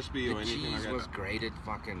wasn't crispy The or anything cheese like that. was grated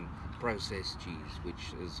fucking processed cheese, which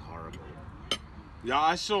is horrible. Yeah,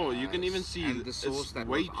 I saw. You can even see and the sauce it's that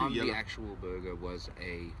way was too on yellow. the actual burger was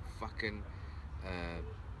a fucking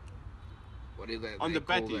what is that? On they the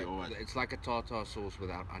call patty that? or what? It's like a tartar sauce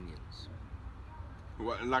without onions,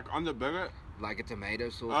 What, like on the burger? like a tomato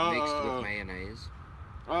sauce Oh, mixed oh, oh. with mayonnaise.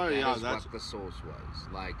 Oh That yeah, is that's what the sauce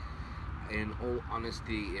was. Like, in all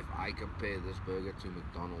honesty, if I compare this burger to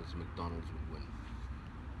McDonald's, McDonald's would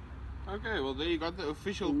win. okay. Well, there you got the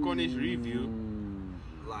official Cornish review.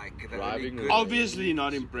 Like, the Driving only good, range. Obviously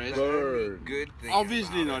not impressed. the only Burn. good thing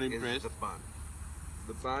Obviously about not it is impressed. the bun.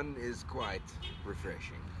 The bun is quite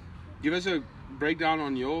refreshing. Give us a breakdown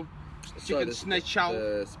on your chicken the, schnitzel.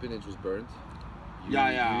 The spinach was burnt.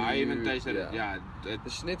 Yeah, I even tasted it. yeah. Yeah, The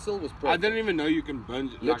schnitzel was perfect. I didn't even know you can burn.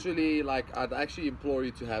 Like, Literally, like, I'd actually implore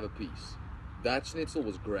you to have a piece. That schnitzel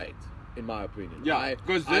was great, in my opinion. Yeah, I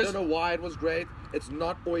 'cause I this- don't know why it was great. It's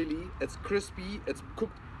not oily. It's crispy. It's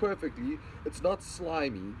cooked perfectly. It's not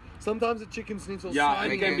slimy. Sometimes the chicken schnitzel Yeah,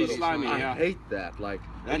 slimy it can a be little. slimy, I yeah. hate that. Like,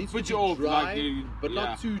 That it needs puts to you be off, dry, like, you- but yeah.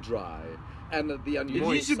 not too dry. And the onion it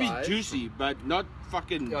needs to be size, juicy, but not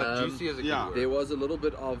fucking. Yeah, juicy is a good yeah. word. There was a little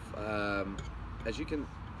bit of, as you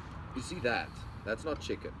see that. That's not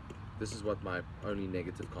chicken. This is what my only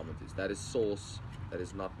negative comment is. That is sauce that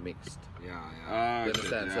is not mixed. Yeah, Ah, You shit,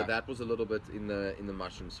 understand? yeah. So that was a little bit in the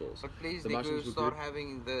mushroom sauce. But please, The Nico, mushrooms were start good.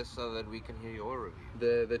 having this so that we can hear your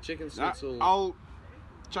review. The chicken Nah, schnitzel. I'll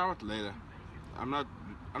chow it later. I'm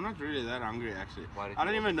not really that hungry actually. Why did I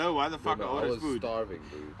don't you- even know why the fuck I I ordered was food. starving,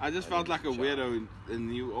 dude. I just I felt like needed a to chow. weirdo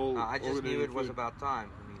and you all. I just ordered knew it was food. about time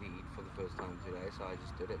for me to eat for the first time today, so I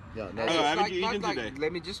just did it. Yeah, no, Oh, It's haven't you eaten today?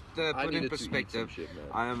 Let me just I put in needed to eat some perspective. shit, man.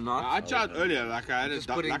 I am not. I chowed earlier, like I had just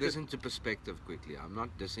a putting like this a, into perspective quickly. I'm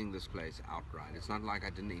not dissing this place outright. It's not like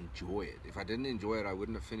I didn't enjoy it. If I didn't enjoy it, I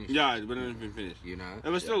wouldn't have finished Yeah, it. it wouldn't have been finished. You know? It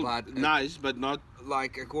was still But, nice, but not.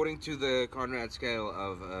 like, according to the Conrad scale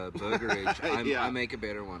of burgerage, Yeah. I make a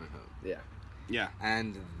better one at home. Yeah. Yeah.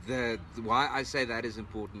 And the why I say that is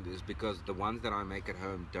important is because the ones that I make at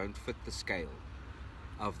home don't fit the scale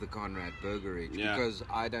of the Conrad burgerage, Yeah. because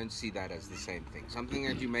I don't see that as the same thing. Something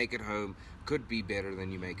that you make at home could be better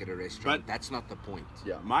than you make at a restaurant. But- That's not the point.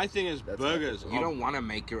 Yeah. My thing is That's burgers. You don't want to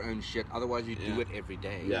make your own shit, otherwise you do Yeah. it every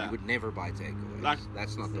day. Yeah. You would never buy takeaways. Like-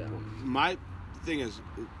 That's not the Yeah. point. My thing is,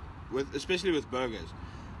 especially with burgers,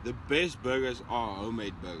 the best burgers are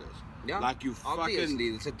homemade burgers. Yeah, Like you obviously,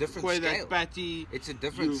 fucking it's a different square scale. that patty. It's a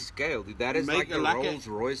different You scale, dude. That is make like the like a- Rolls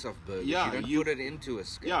Royce of burgers. Yeah, you don't you- put it into a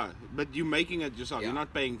scale. Yeah, but you're making it yourself. Yeah. You're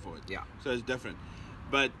not paying for it. Yeah. So it's different.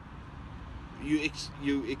 But you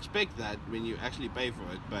expect that when you actually pay for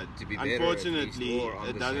it, but To be better, at unfortunately least, or on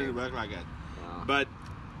it the doesn't same. work like that. Yeah. But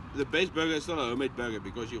the best burger is still a homemade burger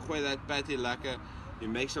because you wear that patty lekker, you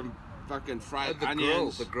make some fucking fried the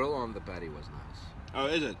onions. grill on the patty was nice. Oh,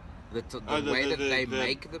 is it? The Oh, the- way the- that the- they the-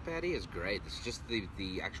 make the patty is great. It's just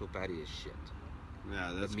the actual patty is shit.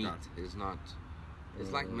 Yeah, that's The meat crap. is not.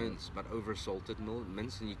 It's like mince, but over salted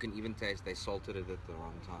mince, and you can even taste they salted it at the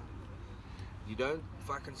wrong time. You don't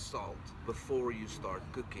fucking salt before you start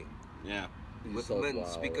cooking Yeah. You with salt mince,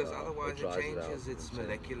 while, because it otherwise it dries out changes and its so-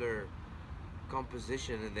 molecular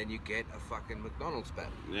composition, and then you get a fucking McDonald's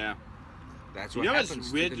patty. Yeah. That's You what know happens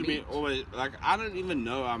what's weird to to the me? meat. Always, like I don't even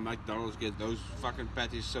know how McDonald's get those fucking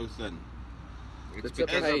patties so thin. It's It's a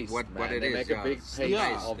because paste, of what man. it they is. make yeah, a big it's paste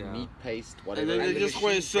Yeah. of yeah. meat paste, And whatever. then And they the just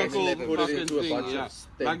wear a machine circle they put it fucking into a thing. bunch Yeah. of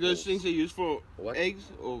Like those staples. things they use for What? eggs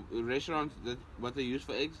or restaurants that what they use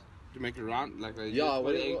for eggs to make it round, like they Yeah, use for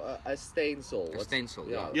what the egg. a stencil. A stencil,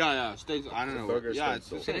 yeah. Yeah, states. I don't It's a know. burger Yeah, it's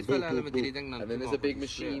stencil. the Sê net same. vir hulle met hierdie ding dan And then toe there's a maak big met die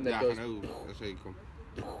machine sweer. that Yeah, I goes. know. That's how you come.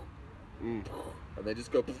 Mm. And they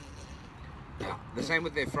just go. Yeah. The same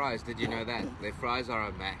with their fries. Did you know that their fries are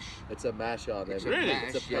a mash? It's a mash on It's them. a Really?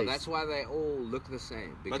 mash. It's a Yeah, paste. that's why they all look the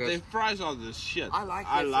same. But Because their fries are the shit. I like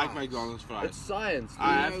I their like fries. McDonald's fries. It's science. Dude.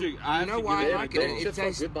 I have to. I you have know to why give I it like it? McDonald's It shit's not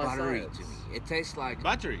tastes good by buttery science. to me. It tastes like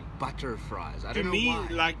buttery. butter fries. I To don't know me, why.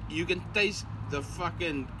 like you can taste the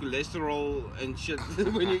fucking cholesterol and shit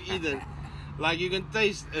when you eat it. Like you can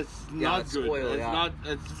taste it's Yeah, not it's good. oil, it's yeah. not.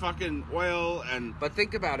 It's fucking oil and. But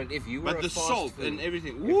think about it. If you were But a the fast salt food, and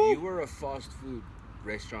everything. if Woo! you were a fast food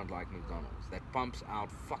restaurant like McDonald's that pumps out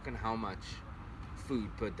fucking how much food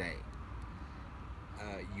per day,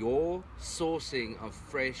 your sourcing of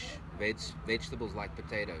fresh vegetables like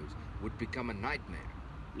potatoes would become a nightmare.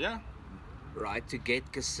 Yeah. Right, to get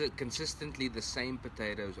consistently the same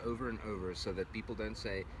potatoes over and over so that people don't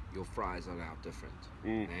say your fries are now different.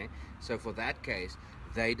 Okay? So for that case,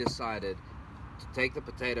 they decided to take the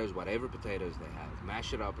potatoes, whatever potatoes they have,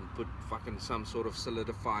 mash it up and put fucking some sort of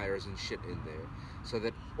solidifiers and shit in there so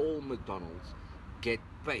that all McDonald's get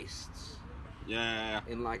pastes Yeah.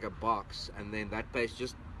 in like a box, and then that paste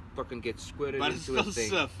just fucking gets squirted But it's into a still thing.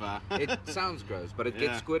 surf, huh? It sounds gross, but it Yeah.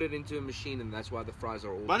 gets squirted into a machine, and that's why the fries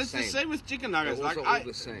are all But the it's same. the same with chicken nuggets. They're Like also all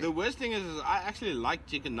the same. the worst thing is I actually like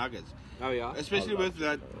chicken nuggets, Oh yeah. especially I love with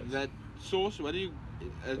that chicken nuggets. that sauce. What do you?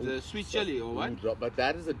 The sweet chili or what? Ooh, but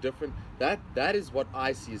that is a different. That is what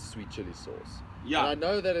I see as sweet chili sauce. Yeah. And I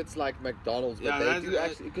know that it's like McDonald's, but Yeah, they that's- do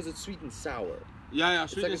actually because it's sweet and sour. Yeah,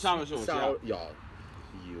 It's sweet like and a sour sweet and sauce. sour. Yeah.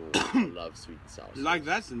 I love sweet and sour. Yeah. Like sauce.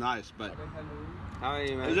 that's nice, but How are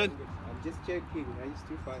you, man? is it? I'm just joking. I used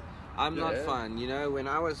to fight. I'm not Yeah. fun. You know, when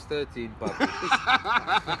I was 13, but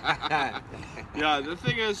Yeah, the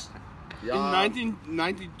thing is, Yeah. in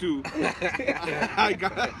 1992, I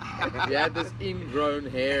got He had this ingrown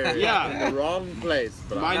hair Yeah. in the wrong place,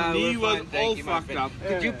 bro. my No, knee we're was fine, thank all you, my fucked friend. up.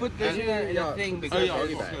 Could you put this in a Yeah. thing? Oh Because yeah,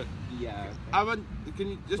 doggy it's bag. good. Yeah. I want. Can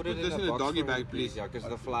you just put put it this in a box doggy for bag, me, please? Yeah, because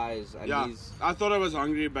the flies, and Yeah, he's I thought I was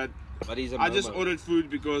hungry, but a I just momo. ordered food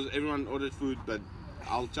because everyone ordered food, but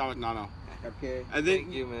I'll chow it now. Okay. And then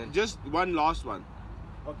Thank you, man. just one last one,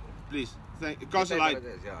 Okay. please. It You costs a take lot. what it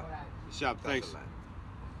is, yeah. Sharp, thanks. Costs a lot.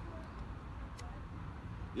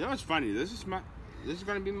 You know what's funny? This is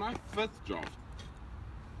gonna be my 5th draft,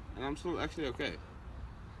 and I'm still actually okay.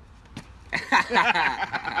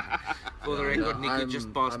 For the record, Nico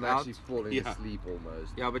just passed I'm out. actually falling Yeah. asleep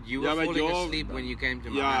almost. Yeah, but you Yeah, were but falling you're- asleep when you came to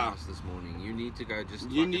my Yeah. house this morning. You need to go just.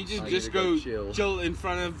 You fucking need to sleep. just to go go chill. in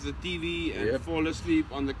front of the TV and Yep. fall asleep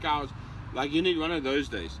on the couch. Like you need one of those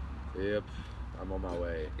days. Yep, I'm on my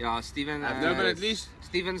way. Yeah, Stephen. No, but at least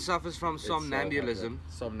Stephen suffers from It's so hot somnambulism.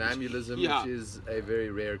 there. Somnambulism, Yeah. which is a very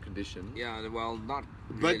rare condition. Yeah, well, not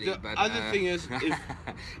But really. the but other thing is, if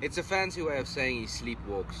it's a fancy way of saying he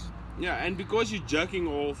sleepwalks. yeah, and because you're jerking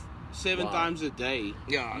off 7 Wow. times a day,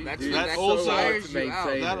 Yeah, that's Dude, that that also also hard wears to you out.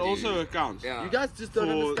 maintain. that dude. also accounts. Yeah, You guys just don't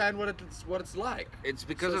For- understand what it's like. it's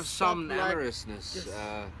because So of stop, somnamorousness.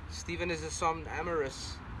 Yes. Stephen is a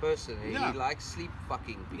somnamorous person. Yeah. He likes sleep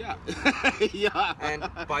fucking people. Yeah, yeah. And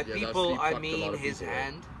by Yes, I've people, sleep I fucked a mean lot of his people.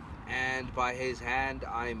 hand. And by his hand,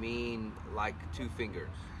 I mean like 2 fingers.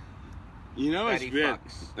 You know that what's he weird?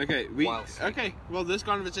 fucks Okay, while sleeping. okay. Well, this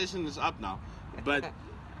conversation is up now, but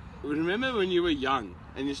remember when you were young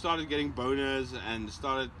and you started getting boners and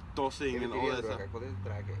started tossing and all that stuff?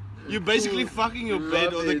 You're basically fucking your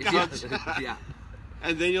bed Love or the it. couch, Yeah.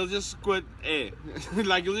 and then you'll just squirt air.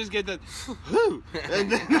 Like you'll just get that,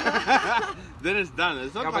 and then, then it's done.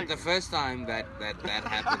 It's not Yeah, like but the first time that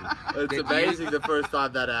happened, It's did amazing You, the first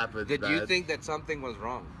time that happens. did you man. think that something was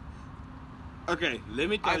wrong? okay. Let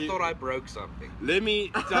me tell I you. thought I broke something. Let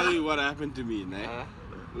me tell you what happened to me, Nate.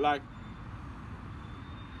 Like,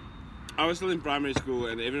 I was still in primary school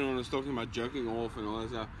and everyone was talking about jerking off and all that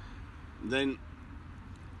stuff. Then,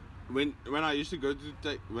 when I used to go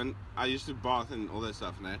to when I used to bath and all that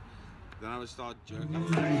stuff, Nate, then I would start jerking.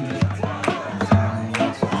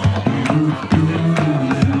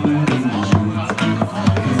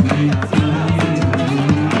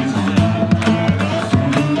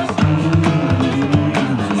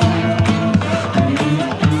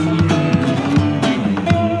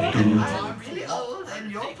 I'm really old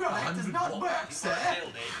and your product does not work, sir.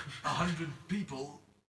 100 people